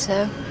think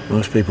so.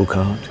 Most people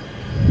can't.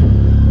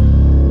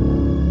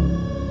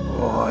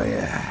 Oh,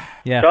 yeah.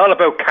 It's all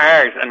about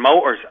cars and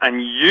motors,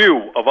 and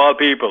you, of all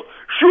people,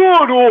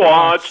 should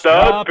watch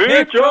that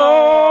picture.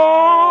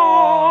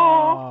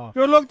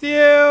 Good luck to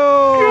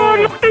you.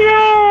 Good luck to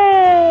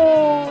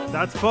you.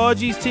 That's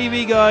Podgy's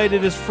TV Guide.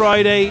 It is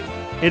Friday.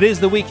 It is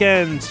the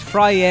weekend.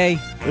 Friday.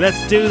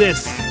 Let's do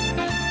this.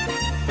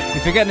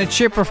 If you're getting a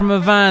chipper from a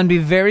van, be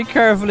very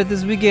careful at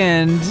this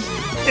weekend.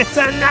 It's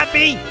a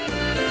nappy.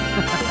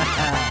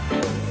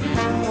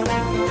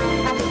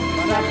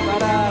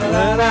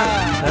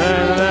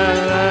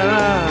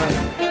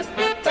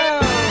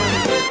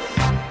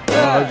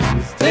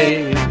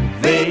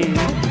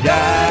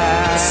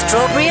 The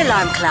Strawberry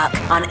Alarm Clock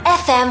on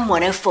FM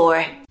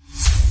 104.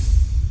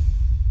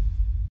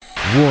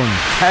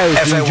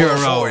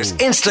 FM104's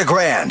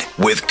Instagram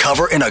with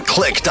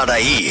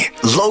coverinaclick.ie.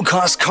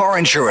 Low-cost car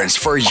insurance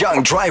for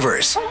young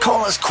drivers.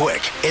 Call us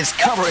quick. It's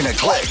Cover in a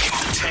Click.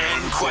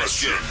 10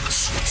 questions,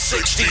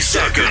 60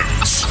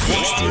 seconds,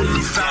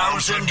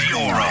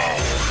 €1,000.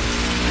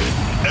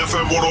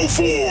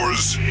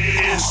 FM104's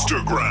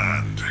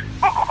Instagram.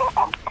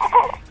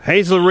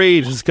 Hazel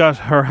Reid has got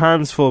her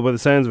hands full by the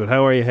sounds of it.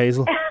 How are you,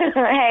 Hazel?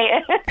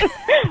 Hey.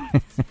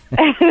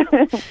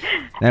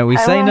 Now, we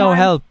say no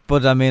help,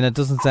 but I mean, it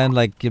doesn't sound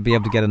like you'll be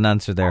able to get an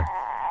answer there.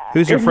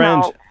 Who's your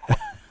friend?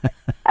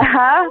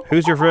 Uh-huh.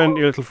 Who's your friend?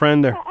 Your little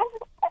friend there?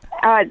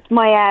 It's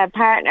my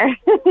partner.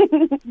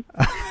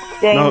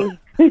 Jamie.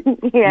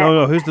 Yeah.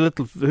 No. Who's the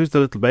little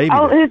baby?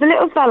 Oh, there? who's the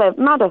little fella?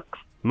 Maddox.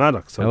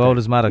 Maddox. Okay. How old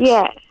is Maddox?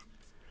 Yeah.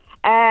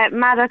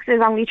 Maddox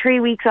is only 3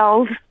 weeks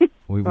old.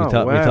 We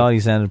thought he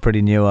sounded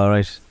pretty new, all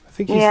right. I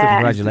think he's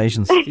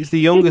congratulations. He's the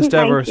youngest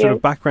ever Thank sort you.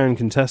 of background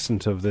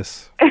contestant of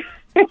this.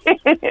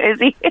 Is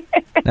he?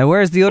 Now,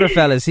 where's the other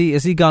fella? Is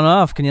he gone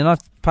off? Can you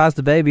not pass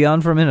the baby on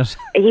for a minute?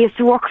 He used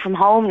to work from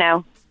home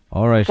now.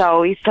 All right.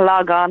 So he used to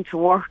log on to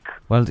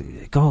work. Well,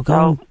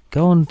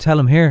 go and tell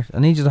him here. I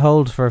need you to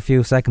hold for a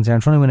few seconds here.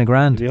 I'm trying to win a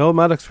grand. Can you hold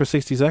Maddox for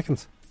 60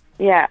 seconds?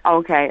 Yeah,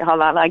 okay.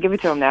 Hold on. I'll give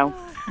it to him now.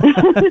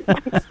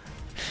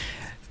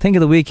 Think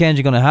of the weekend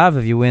you're going to have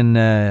if you win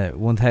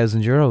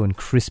 €1,000 in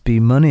crispy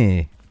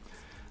money.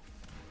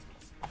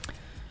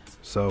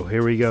 So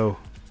here we go.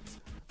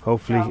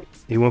 Hopefully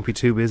he won't be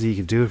too busy. He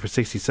can do it for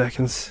 60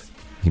 seconds.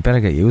 You better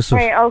get used to it.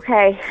 Right,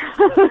 okay.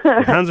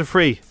 Your hands are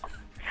free.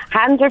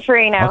 Hands are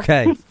free now.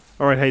 Okay.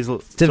 All right, Hazel.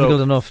 It's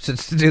difficult enough to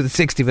do the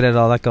 60 without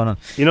all that going on.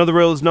 You know the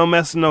rules. No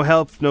messing, no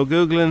help, no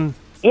Googling.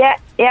 Yeah.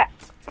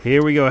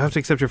 Here we go. I have to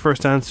accept your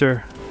first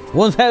answer.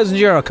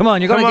 €1,000. Come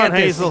on, you're going to get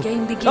Hazel. this. The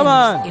game begins Come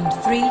on. in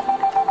 3,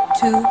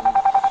 2,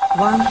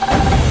 1.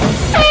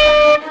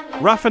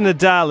 Rafa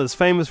Nadal is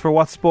famous for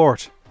what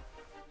sport?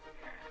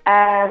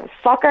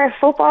 Soccer,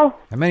 football.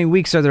 How many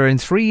weeks are there in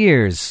 3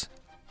 years?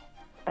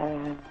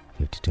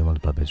 52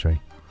 multiplied by 3.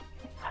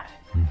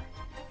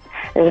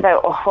 There's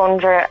about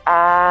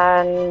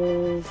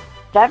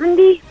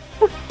 170.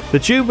 The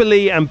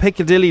Jubilee and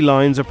Piccadilly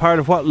lines are part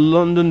of what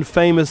London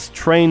famous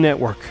train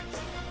network?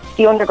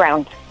 The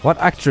Underground. What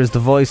actor is the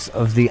voice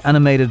of the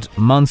animated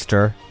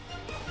monster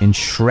in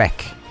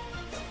Shrek?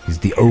 He's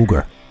the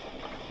ogre.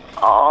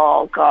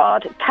 Oh,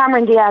 God.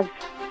 Cameron Diaz.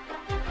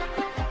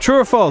 True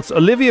or false?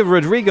 Olivia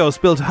Rodrigo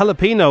spilled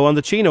jalapeno on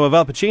the chino of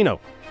Al Pacino.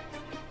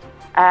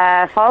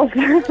 False.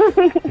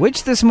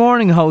 Which This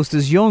Morning host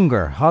is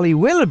younger, Holly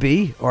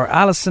Willoughby or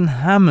Alison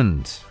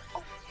Hammond?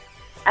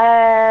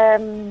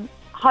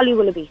 Holly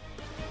Willoughby.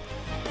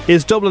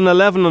 Is Dublin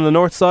 11 on the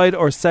north side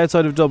or south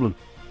side of Dublin?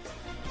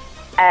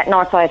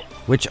 North side.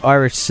 Which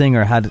Irish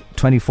singer had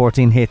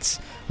 2014 hits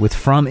with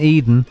From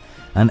Eden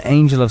and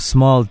Angel of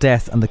Small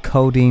Death and the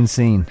Codeine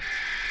Scene?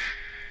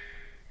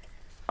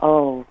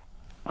 Oh,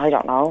 I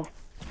don't know.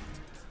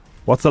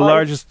 What's the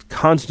largest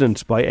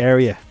continent by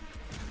area?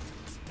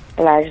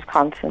 The largest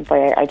continent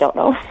by I don't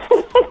know.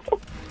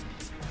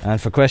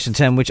 And for question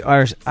 10, which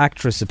Irish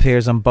actress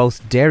appears on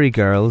both Derry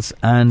Girls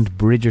and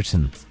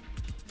Bridgerton?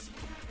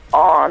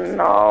 Oh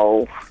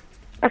no,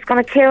 that's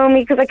gonna kill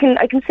me because I can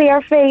see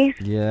her face.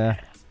 Yeah,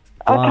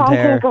 I blonde can't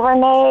hair. think of her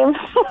name.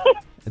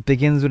 It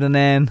begins with an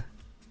N.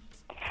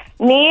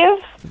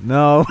 Niamh?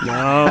 No.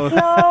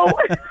 No.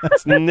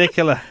 It's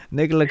Nicola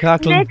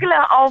Coughlan.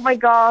 Nicola. Oh my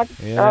God.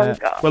 Yeah. Oh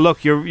God. Well,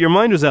 look, your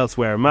mind was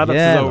elsewhere. Maddox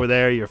Yeah. is over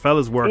there. Your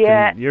fella's working.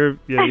 Yeah. You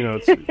know.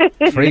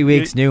 It's, 3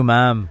 weeks new,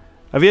 ma'am.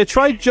 Have you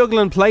tried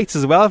juggling plates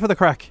as well for the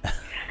crack?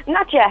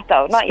 Not yet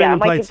though. Not yet. I Spinning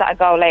might plates. give that a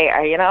go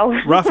later. You know.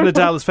 Rafa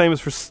Nadal is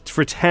famous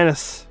for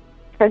tennis.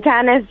 For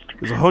tennis.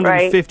 There's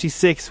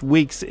 156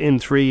 weeks in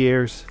 3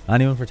 years.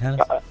 Anyone for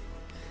tennis?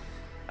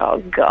 Oh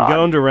You God. got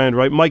under round,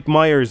 right? Mike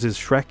Myers is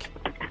Shrek.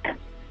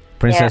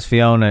 Princess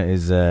Fiona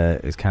is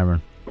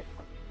Cameron.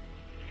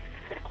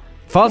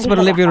 False about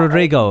Olivia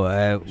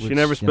Rodrigo. She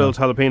never spilled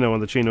jalapeno on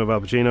the chino of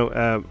Al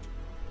Pacino.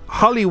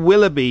 Holly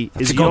Willoughby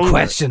is a good younger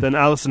question. than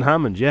Alison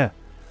Hammond, yeah.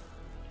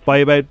 By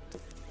about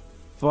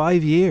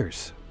 5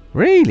 years.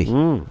 Really?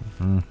 Mm.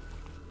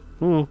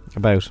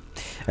 About.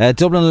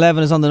 Dublin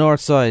 11 is on the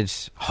north side.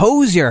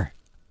 Hosier.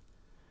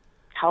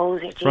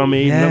 Hosier. From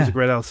Eden, Yeah. that was a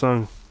great old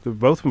song.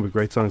 Both of them were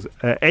great songs.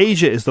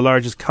 Asia is the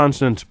largest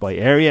continent by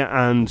area,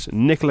 and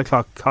Nicola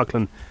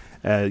Coughlan,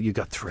 you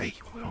got 3.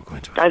 We won't go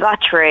into it. I got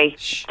 3.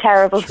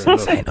 Terrible. Sure,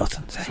 Say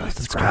nothing.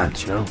 It's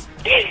grand, you know.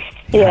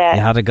 Yeah.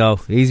 You had to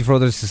go. Easy for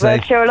others to Well,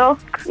 say. sure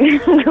luck.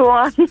 Go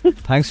on.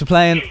 Thanks for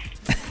playing.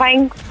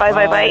 Thanks.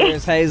 Bye.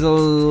 Here's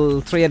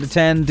Hazel, 3 out of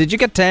 10. Did you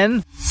get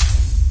 10?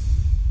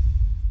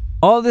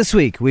 All this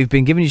week, we've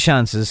been giving you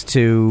chances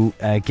to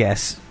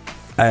guess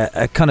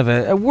a kind of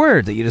a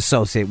word that you'd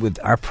associate with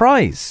our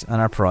prize. And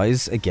our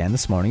prize, again,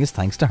 this morning is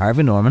thanks to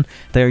Harvey Norman.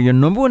 They're your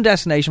number one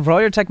destination for all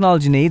your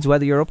technology needs,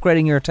 whether you're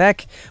upgrading your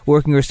tech,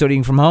 working or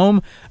studying from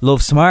home, love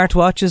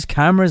smartwatches,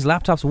 cameras,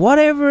 laptops,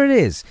 whatever it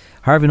is.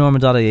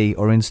 HarveyNorman.ie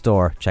or in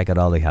store. Check out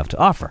all they have to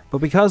offer. But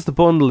because the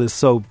bundle is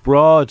so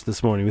broad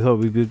this morning, we thought it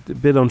would be a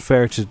bit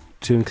unfair to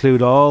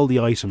include all the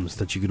items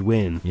that you could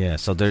win. Yeah,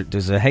 so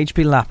there's a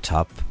HP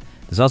laptop,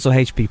 there's also a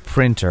HP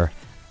printer,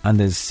 and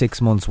there's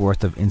 6 months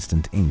worth of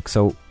instant ink.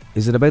 So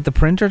is it about the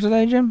printer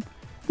today, Jim?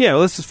 Yeah,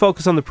 well, let's just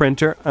focus on the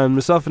printer. And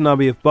myself and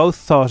Nobby have both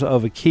thought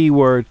of a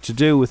keyword to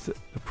do with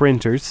the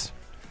printers,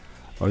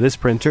 or this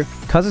printer.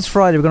 Because it's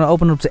Friday, we're going to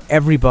open it up to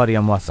everybody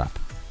on WhatsApp.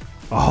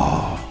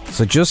 Oh.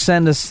 So just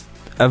send us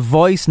a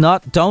voice,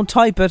 don't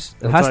type it.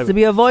 It has to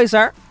be a voice,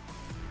 sir.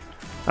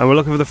 And we're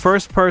looking for the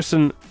first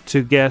person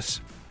to get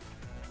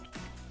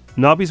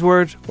Nobby's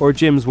word or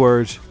Jim's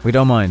word. We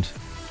don't mind.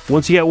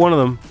 Once you get one of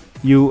them,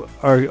 do you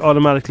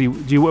automatically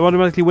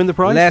win the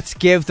prize? Let's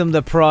give them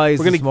the prize.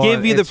 We're going to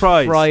give you the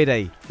prize.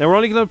 Friday. Now we're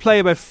only going to play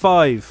about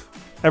 5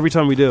 every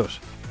time we do it.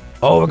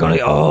 Oh, we're going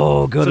to...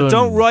 Oh, good So one.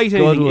 don't write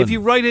Good anything. one. If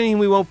you write anything,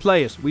 we won't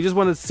play it. We just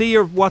want to see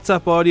your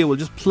WhatsApp audio. We'll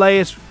just play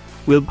it.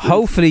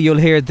 Hopefully you'll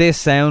hear this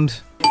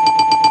sound.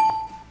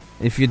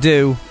 If you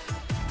do,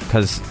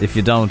 because if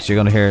you don't, you're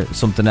going to hear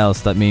something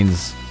else that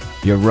means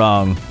you're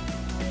wrong.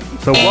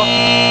 So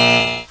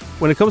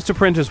when it comes to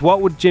printers,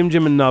 what would Jim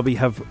and Nobby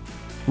have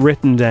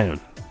written down?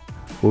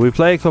 Will we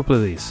play a couple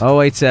of these?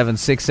 087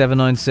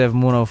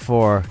 6797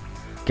 104.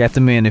 Get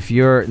them in. If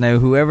you're now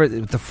whoever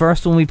the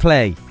first one we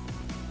play.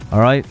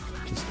 All right.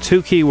 Just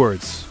 2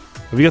 keywords.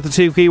 Have you got the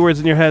 2 keywords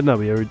in your head,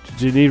 Nobby, or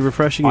do you need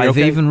refreshing? I've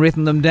even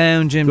written them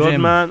down, Jim. Good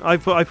man. I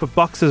put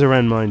boxes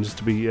around mine just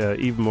to be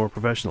even more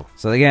professional.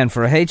 So again,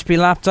 for a HP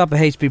laptop, a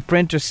HP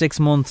printer, 6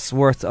 months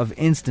worth of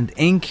instant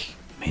ink.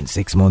 I mean,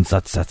 6 months.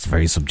 That's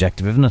very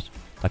subjective, isn't it?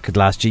 That could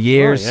last you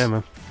years. Oh, yeah,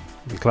 man.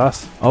 Be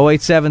class.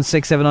 087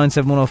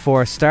 6797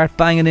 104. Start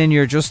banging in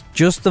your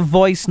just the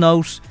voice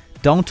note.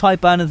 Don't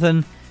type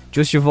anything.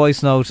 Just your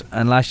voice note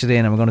and lash it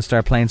in, and we're going to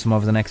start playing some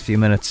over the next few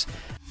minutes.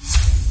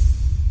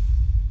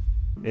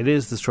 It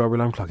is the Strawberry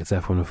Alarm Clock. It's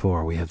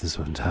F104. We have this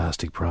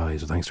fantastic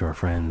prize thanks to our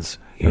friends.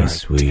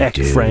 Yes, our we tech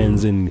do.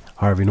 friends in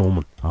Harvey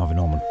Norman. Harvey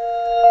Norman.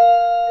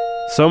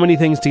 So many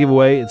things to give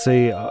away. It's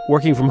a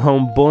working from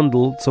home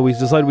bundle, so we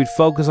decided we'd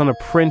focus on a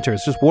printer.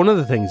 It's just one of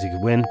the things you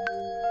could win.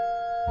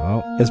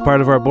 Oh. As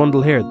part of our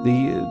bundle here.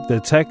 The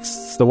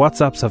texts, the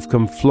WhatsApps have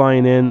come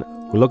flying in.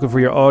 We're looking for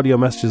your audio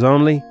messages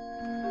only.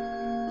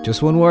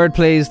 Just one word,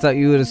 please, that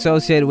you would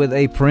associate with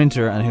a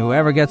printer, and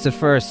whoever gets it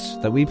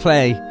first that we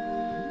play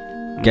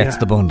gets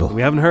the bundle.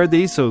 We haven't heard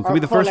these, so it could be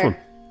the first one.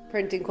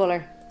 Printing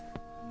colour.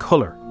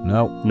 Colour?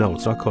 No. No,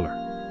 it's not colour.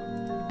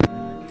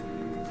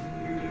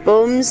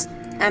 Bums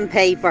and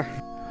paper.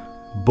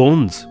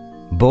 Buns.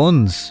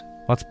 Buns?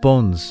 What's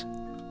buns?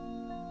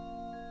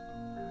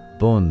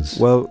 Buns.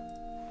 Well...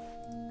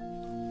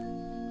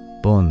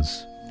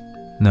 Buns.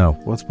 No.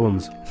 What's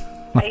buns?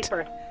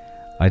 Paper.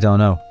 I don't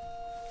know.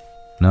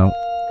 No.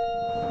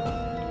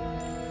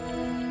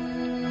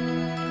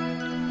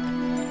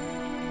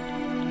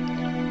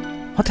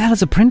 What the hell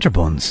is a printer,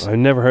 buns? I've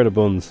never heard of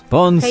buns.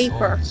 Buns.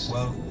 Paper.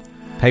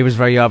 Paper's a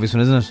very obvious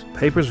one, isn't it?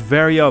 Paper's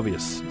very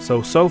obvious.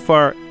 So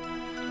far,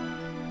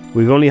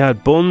 we've only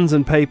had buns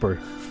and paper.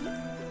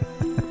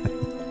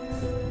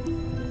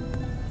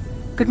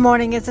 Good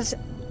morning, is it?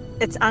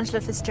 It's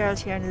Angela Fitzgerald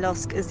here in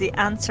Lusk. Is the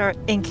answer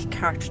ink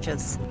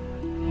cartridges?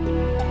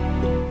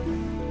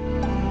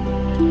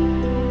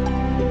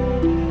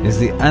 Is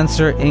the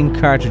answer ink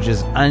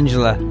cartridges?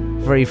 Angela.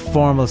 Very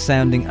formal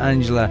sounding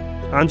Angela.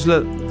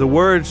 Angela, the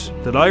word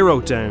that I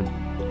wrote down.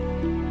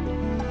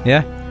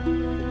 Yeah?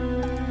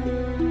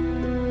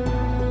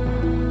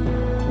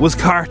 Was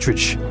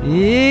cartridge.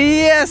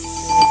 Yes!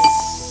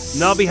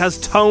 Nobby has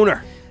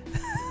toner.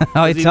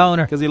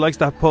 Toner. Because he likes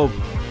that pub.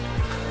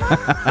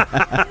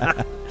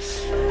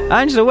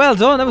 Angela, well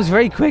done. That was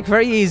very quick,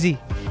 very easy.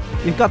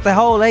 You've got the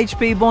whole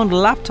HP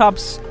bundle,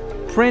 laptops,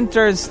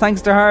 printers,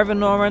 thanks to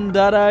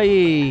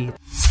HarvinNorman.ie.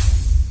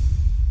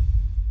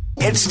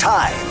 It's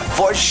time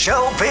for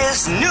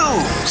Showbiz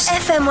News.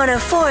 FM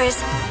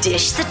 104's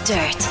Dish the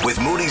Dirt. With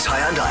Mooney's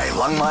Hyundai,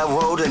 Long Mile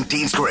Road and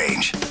Dean's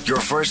Grange. Your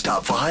first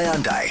stop for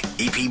Hyundai,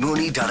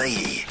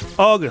 epmooney.ie.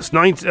 August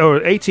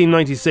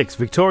 1896,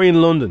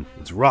 Victorian London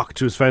is rocked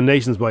to its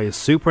foundations by a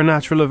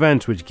supernatural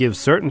event which gives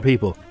certain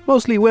people,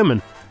 mostly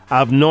women,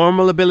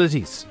 abnormal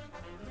abilities.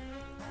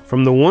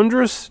 From the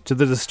wondrous to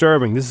the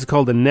disturbing, this is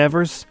called the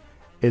Nevers.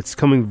 It's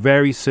coming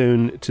very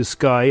soon to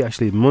Sky,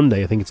 actually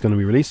Monday I think it's going to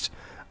be released.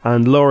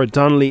 And Laura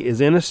Donnelly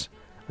is in it,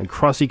 and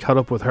Crossy caught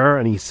up with her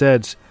and he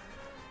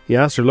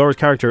asked her, Laura's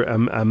character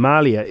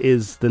Amalia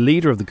is the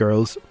leader of the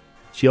girls.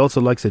 She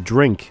also likes a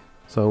drink,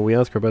 so we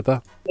asked her about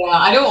that. Yeah,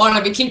 I don't want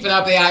to be keeping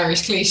up the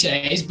Irish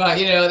cliches, but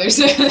there's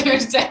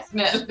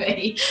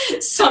definitely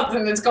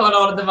something that's going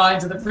on in the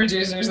minds of the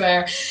producers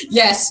there.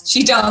 Yes,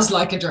 she does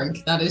like a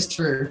drink, that is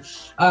true.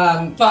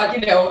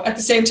 But at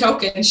the same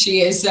token,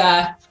 she is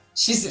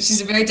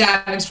she's a very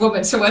damaged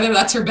woman, so whether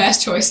that's her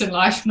best choice in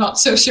life, not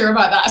so sure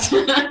about that.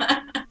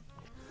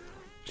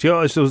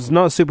 It was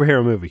not a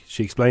superhero movie.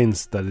 She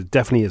explains that it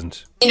definitely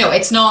isn't.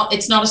 It's not a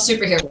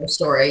superhero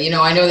story.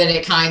 I know that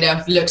it kind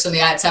of looks on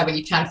the outside when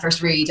you can't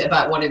first read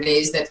about what it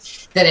is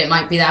that it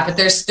might be that, but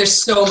there's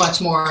so much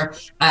more.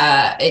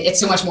 It's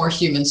so much more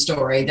human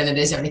story than it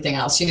is everything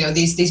else.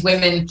 These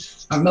women,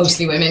 or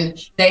mostly women,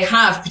 they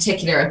have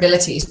particular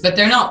abilities, but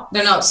they're not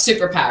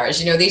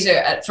superpowers. These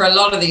are, for a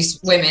lot of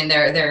these women,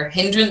 they're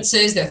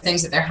hindrances. They're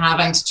things that they're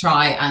having to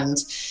try and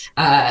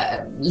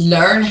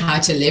learn how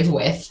to live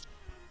with.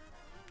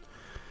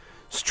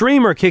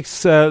 Streamer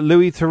kicks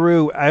Louis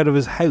Theroux out of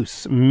his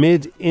house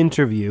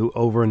mid-interview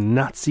over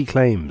Nazi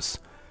claims.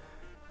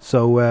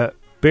 So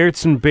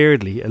Beardson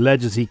Beardley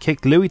alleges he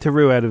kicked Louis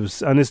Theroux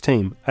and his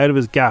team out of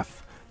his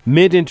gaff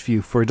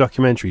mid-interview for a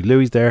documentary.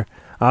 Louis there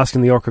asking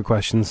the awkward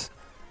questions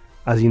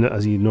as he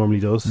normally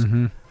does.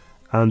 Mm-hmm.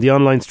 And the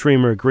online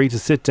streamer agreed to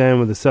sit down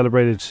with the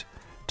celebrated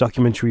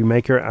documentary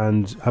maker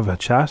and have a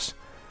chat.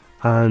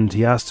 And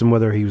he asked him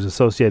whether he was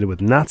associated with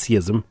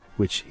Nazism,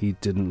 which he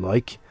didn't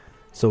like.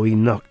 So he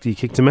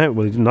kicked him out.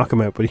 Well, he didn't knock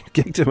him out, but he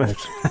kicked him out.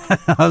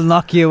 I'll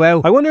knock you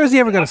out. I wonder, has he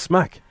ever got a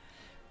smack?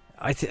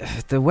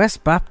 The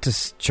West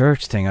Baptist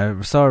Church thing,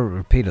 I saw a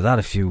repeat of that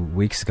a few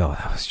weeks ago.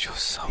 That was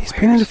just so He's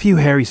been in a few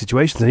hairy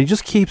situations and he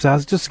just keeps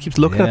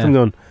looking at them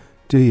going,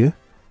 do you?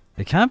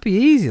 It can't be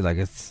easy. I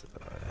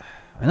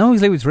know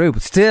he's Louis Theroux,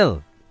 but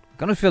still, I'm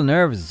going to feel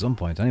nervous at some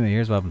point. Anyway,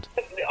 here's what happened.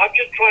 I'm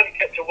just trying to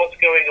get to what's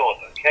going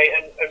on, okay?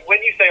 And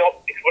when you say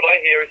optics, what I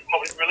hear is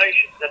public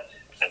relations.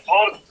 And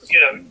part of,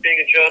 being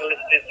a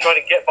journalist is trying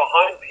to get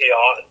behind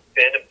PR and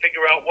spin and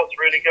figure out what's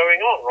really going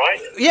on, right?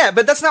 Yeah,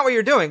 but that's not what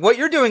you're doing. What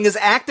you're doing is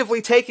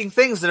actively taking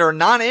things that are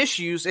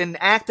non-issues and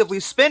actively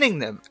spinning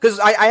them. Because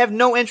I have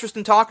no interest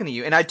in talking to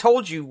you. And I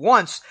told you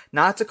once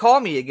not to call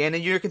me again,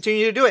 and you're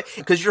continuing to do it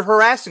because you're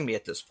harassing me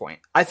at this point.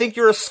 I think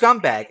you're a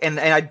scumbag, and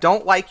I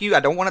don't like you. I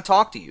don't want to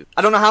talk to you.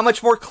 I don't know how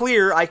much more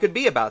clear I could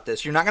be about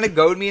this. You're not going to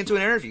goad me into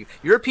an interview.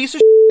 You're a piece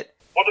of shit.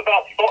 What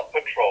about thought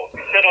control?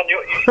 You said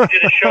you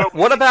did a show.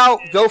 What about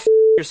go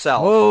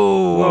yourself?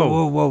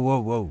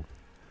 Whoa.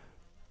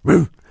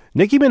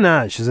 Nicki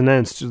Minaj has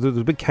announced, there was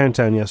a big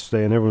countdown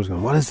yesterday and everyone was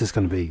going, what is this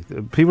going to be?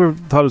 People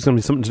thought it was going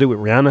to be something to do with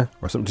Rihanna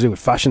or something to do with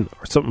fashion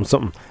or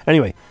something.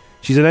 Anyway,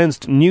 She's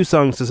announced new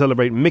songs to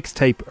celebrate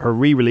Mixtape, her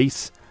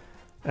re-release.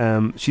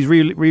 She's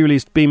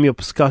re-released Beam Me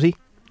Up Scotty.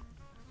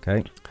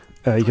 Okay.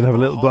 You can have a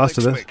little blast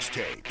of this.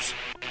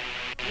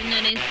 You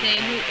know they say,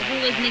 who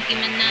is Nicki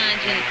Minaj?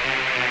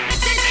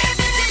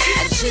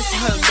 I just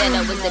heard that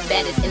I was the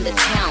baddest in the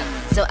town,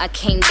 so I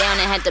came down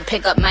and had to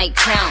pick up my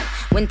crown.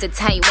 Went to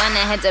Taiwan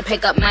and had to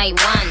pick up my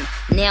wand.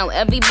 Now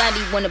everybody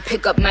wanna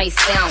pick up my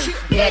sound.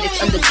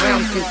 Baddest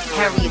underground since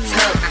Harriet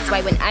Tub. That's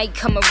why when I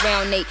come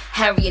around they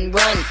harry and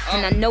run.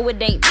 And I know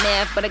it ain't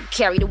math, but I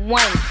carry the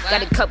one.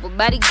 Got a couple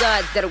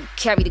bodyguards that'll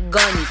carry the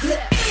guns.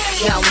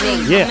 Yao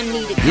Ming, I'ma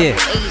need a couple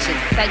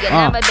Asians.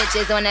 Sayonara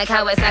bitches on that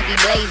Kawasaki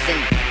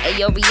blazing.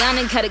 Ayo,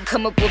 Rihanna gotta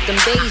come up with them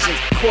Bajans.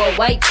 Core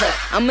white cut,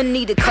 I'ma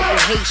need a couple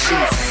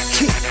Haitians.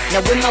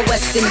 Now with my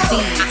West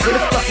Indies, where the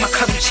fuck my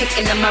curry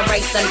chicken and my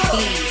rice and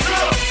peas?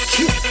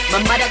 My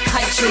mother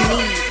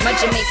Chinese, my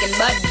Jamaican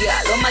mud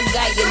girl, oh my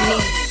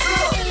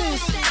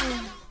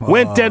Guyanese.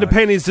 Went down to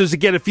pennies just to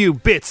get a few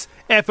bits.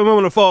 FM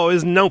 104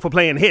 isn't known for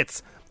playing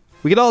hits.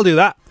 We could all do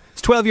that.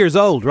 It's 12 years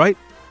old, right?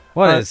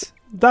 What is?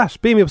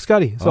 That, Beam Me Up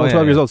Scotty. It's all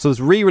 12 years old, so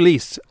it's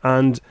re-released.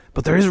 But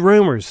there is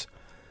rumours.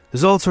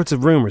 There's all sorts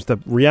of rumours that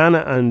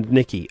Rihanna and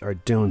Nicki are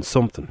doing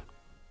something.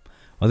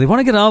 Well, they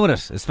want to get on with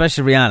it,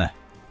 especially Rihanna.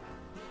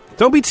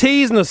 Don't be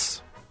teasing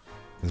us.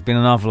 It's been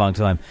an awful long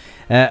time.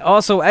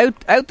 Also,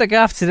 out the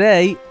gaff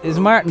today is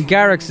Martin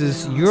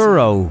Garrix's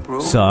Euro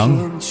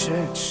song,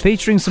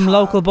 featuring some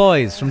local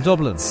boys from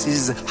Dublin. This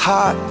is a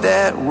heart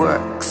that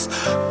works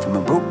from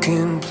a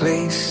broken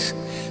place.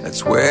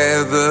 That's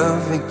where the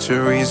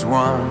victory's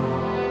won.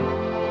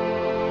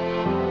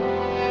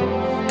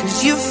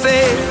 'Cause you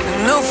faith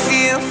and no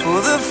fear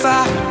for the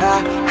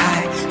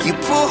fight. You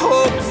pull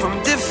hope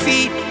from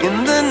defeat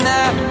in the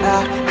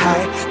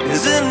night.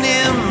 There's an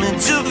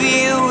image of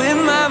you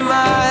in my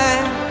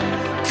mind.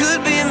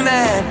 Could be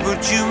mad,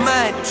 but you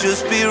might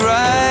just be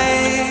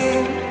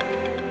right.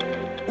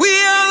 We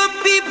are the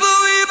people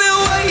we've been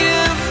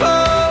waiting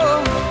for.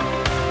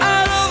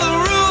 Out of the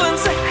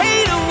ruins of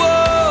hate and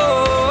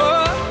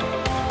war.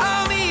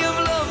 Army of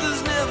love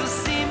that's never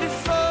seen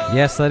before.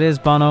 Yes, that is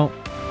Bono.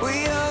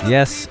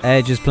 Yes,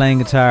 Edge is playing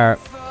guitar.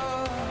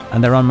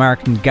 And they're on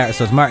Martin Garrix.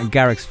 So it's Martin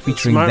Garrix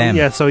featuring them.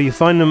 Yeah, so you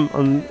find them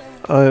on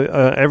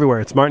everywhere.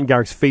 It's Martin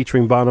Garrix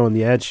featuring Bono and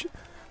the Edge.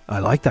 I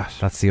like that.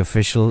 That's the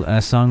official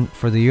song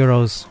for the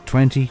Euros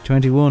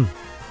 2021.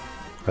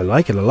 I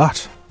like it a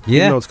lot. Yeah.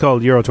 Even though it's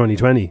called Euro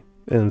 2020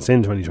 and it's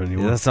in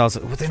 2021. Yeah, that's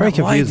also very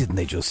confusing. Why didn't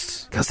they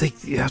just? Because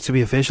you have to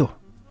be official.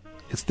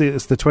 It's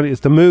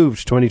the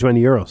moved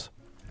 2020 Euros.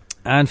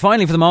 And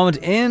finally, for the moment,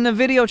 in a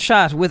video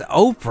chat with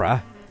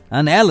Oprah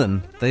and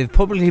Ellen, they've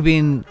publicly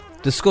been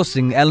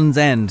discussing Ellen's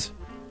end.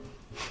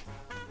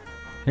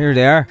 Here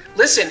they are.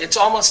 Listen, it's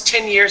almost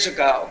 10 years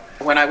ago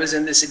when I was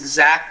in this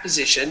exact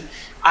position.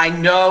 I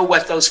know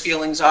what those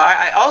feelings are.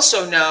 I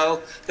also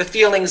know the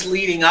feelings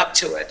leading up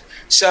to it.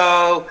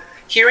 So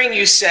hearing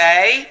you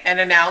say and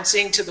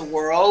announcing to the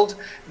world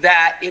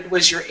that it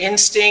was your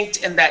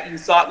instinct and that you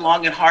thought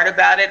long and hard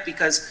about it,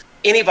 because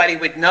anybody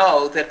would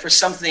know that for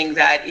something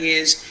that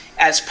is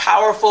as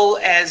powerful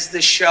as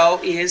the show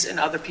is in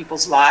other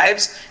people's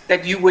lives,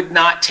 that you would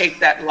not take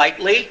that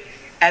lightly,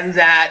 and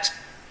that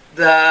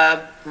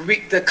the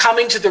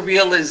coming to the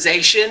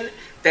realization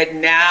that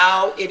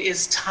now it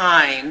is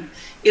time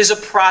is a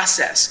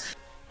process.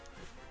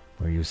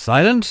 Were you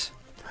silent?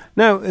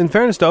 Now, in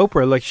fairness to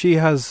Oprah, like, she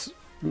has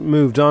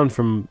moved on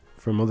from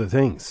other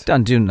things.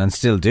 And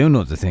still doing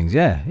other things,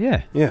 yeah.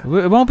 It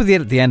won't be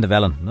the end of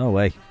Ellen, no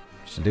way.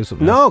 She'll do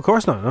something else. No, of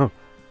course not, no.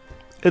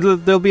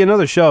 There'll be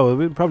another show.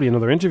 It'll be probably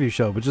another interview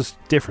show, but just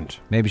different.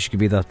 Maybe she could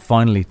be that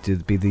finally to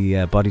be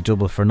the body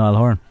double for Niall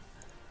Horan.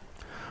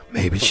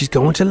 Maybe she's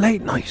going to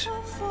late night.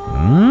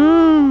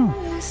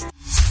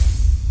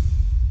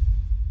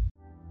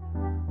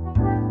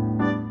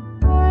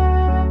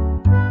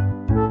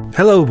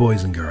 Hello,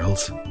 boys and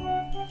girls.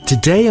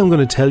 Today I'm going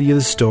to tell you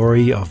the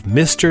story of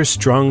Mr.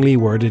 Strongly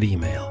Worded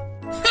Email.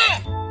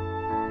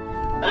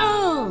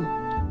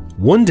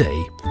 One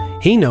day,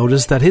 he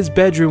noticed that his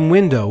bedroom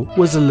window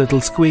was a little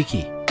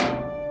squeaky.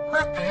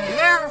 What the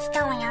hell's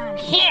going on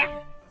here?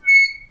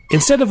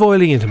 Instead of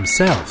oiling it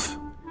himself,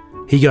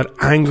 he got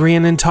angry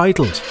and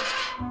entitled.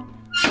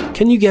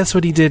 Can you guess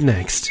what he did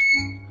next?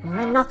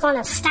 I'm not going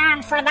to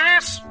stand for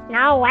that.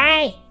 No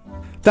way.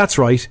 That's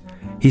right.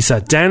 He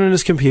sat down on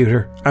his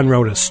computer and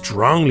wrote a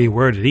strongly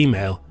worded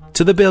email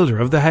to the builder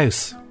of the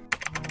house.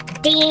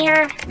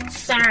 Dear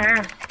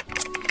Sir,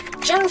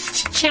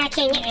 just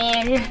checking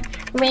in.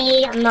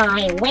 Read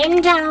my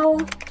window.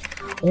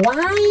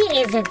 Why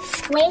is it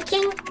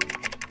squeaking?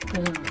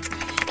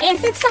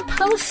 If it's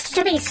supposed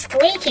to be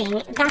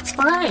squeaking, that's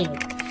fine.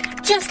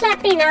 Just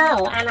let me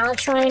know and I'll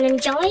try and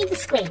enjoy the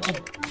squeaking.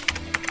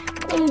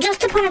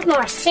 Just to put it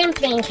more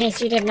simply in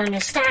case you didn't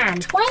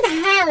understand, why the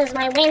hell is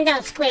my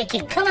window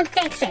squeaking? Come and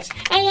fix it.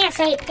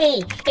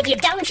 ASAP. If you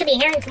don't, you'll be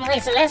hearing from my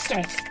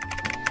solicitors.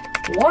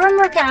 Warm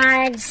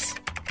regards.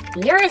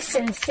 Yours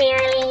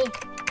sincerely,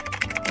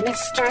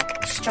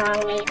 Mr.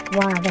 Strongly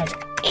Worded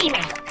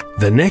Email.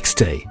 The next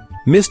day,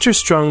 Mr.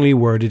 Strongly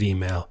Worded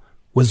Email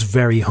was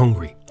very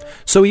hungry,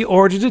 so he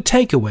ordered a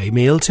takeaway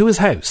meal to his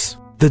house.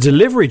 The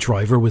delivery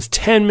driver was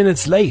 10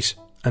 minutes late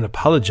and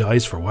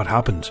apologised for what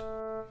happened.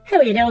 How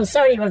are you doing?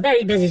 Sorry, we're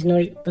very busy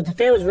tonight, but the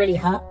food was really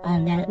hot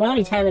and we're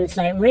only 10 minutes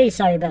late. I'm really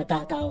sorry about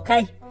that though,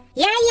 okay?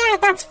 Yeah,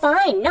 that's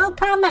fine. No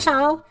problem at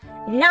all.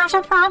 Not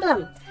a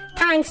problem.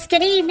 Thanks.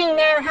 Good evening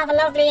now. Have a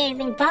lovely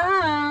evening.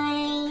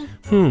 Bye.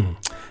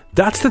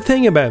 That's the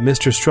thing about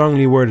Mr.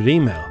 Strongly Worded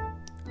Email.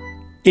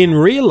 In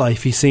real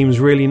life, he seems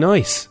really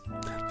nice.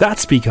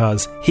 That's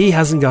because he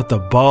hasn't got the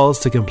balls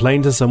to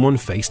complain to someone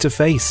face to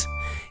face.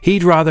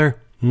 He'd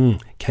rather,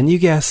 can you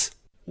guess?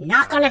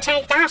 Not gonna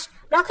take that.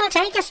 Not gonna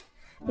take it.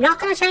 Not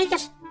gonna take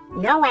it.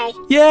 No way.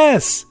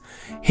 Yes!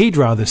 He'd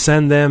rather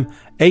send them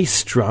a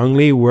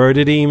strongly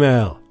worded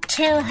email.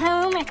 To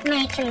whom it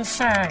may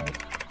concern.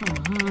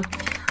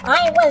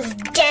 I was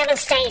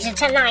devastated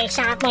tonight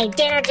to have my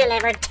dinner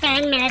delivered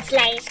 10 minutes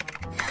late.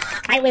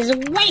 I was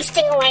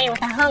wasting away with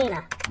the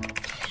hunger.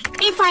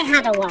 If I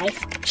had a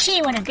wife,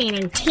 she would have been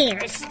in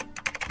tears.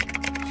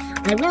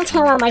 I will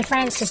tell all my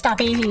friends to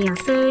stop eating your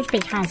food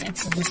because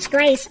it's a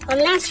disgrace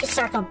unless you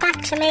circle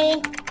back to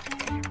me.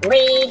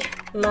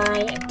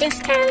 My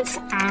discounts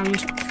and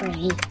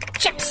free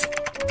chips.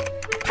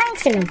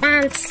 Thanks in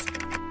advance.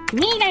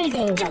 Need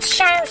anything, just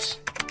shout.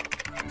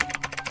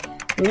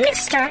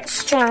 Mr.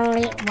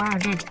 Strongly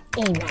Worded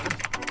Email.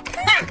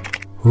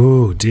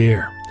 Oh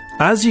dear.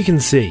 As you can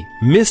see,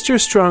 Mr.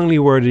 Strongly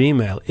Worded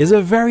Email is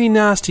a very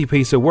nasty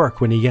piece of work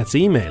when he gets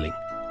emailing.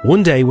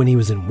 One day when he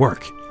was in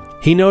work,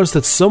 he noticed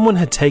that someone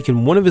had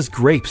taken one of his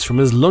grapes from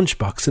his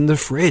lunchbox in the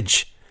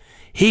fridge.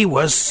 He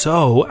was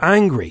so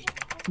angry.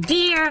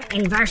 Dear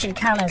inverted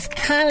commas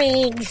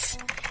colleagues,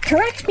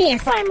 correct me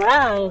if I'm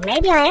wrong,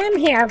 maybe I am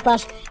here,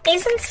 but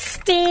isn't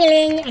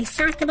stealing a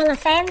sackable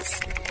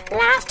offence?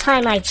 Last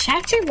time I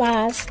checked it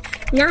was.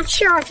 Not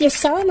sure if you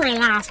saw my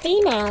last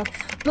email,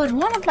 but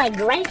one of my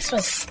grapes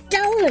was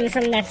stolen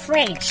from the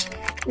fridge.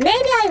 Maybe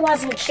I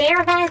wasn't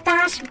clear about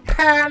that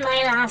per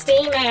my last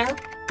email.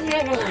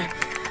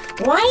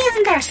 Why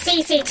isn't there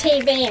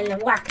CCTV in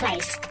the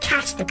workplace?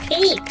 Catch the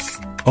peeps.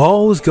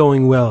 All was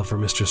going well for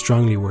Mr.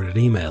 Strongly Worded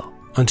Email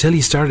until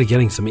he started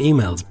getting some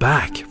emails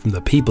back from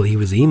the people he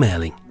was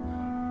emailing.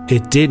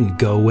 It didn't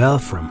go well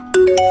for him.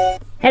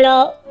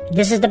 Hello,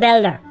 this is the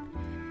builder.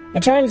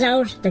 It turns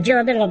out that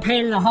you're a bit of a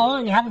pain in the hole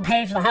and you haven't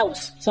paid for the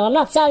house, so I'm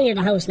not selling you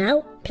the house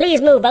now.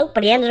 Please move out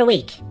by the end of the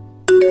week.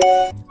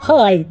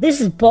 Hi, this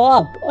is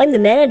Bob. I'm the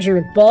manager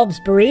at Bob's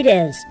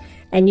Burritos,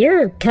 and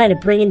you're kind of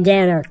bringing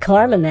down our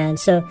karma, man,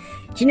 so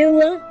do you know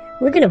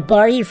what? We're going to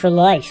bar you for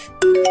life.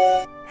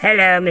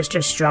 Hello,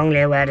 Mr.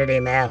 Strongly Worded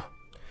Email.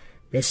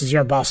 This is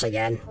your boss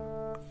again.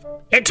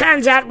 It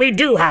turns out we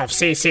do have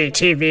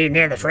CCTV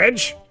near the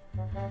fridge,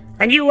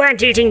 and you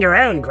weren't eating your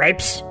own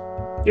grapes.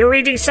 You were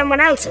eating someone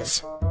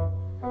else's.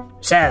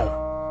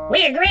 So,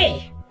 we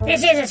agree.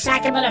 This is a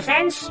sackable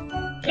offence.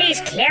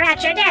 Please clear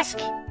out your desk.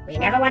 We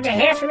never want to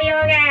hear from you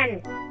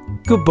again.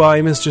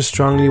 Goodbye, Mr.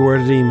 Strongly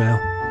Worded Email.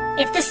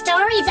 If the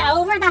story's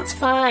over, that's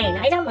fine.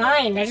 I don't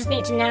mind. I just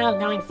need to know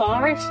going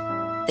forward.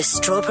 The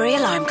Strawberry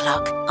Alarm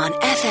Clock on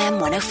FM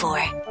 104.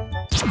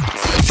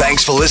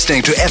 Thanks for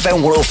listening to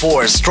FM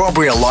 104's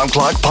Strawberry Alarm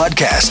Clock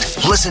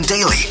podcast. Listen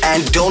daily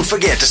and don't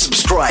forget to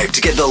subscribe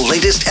to get the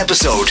latest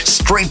episode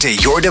straight to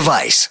your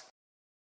device.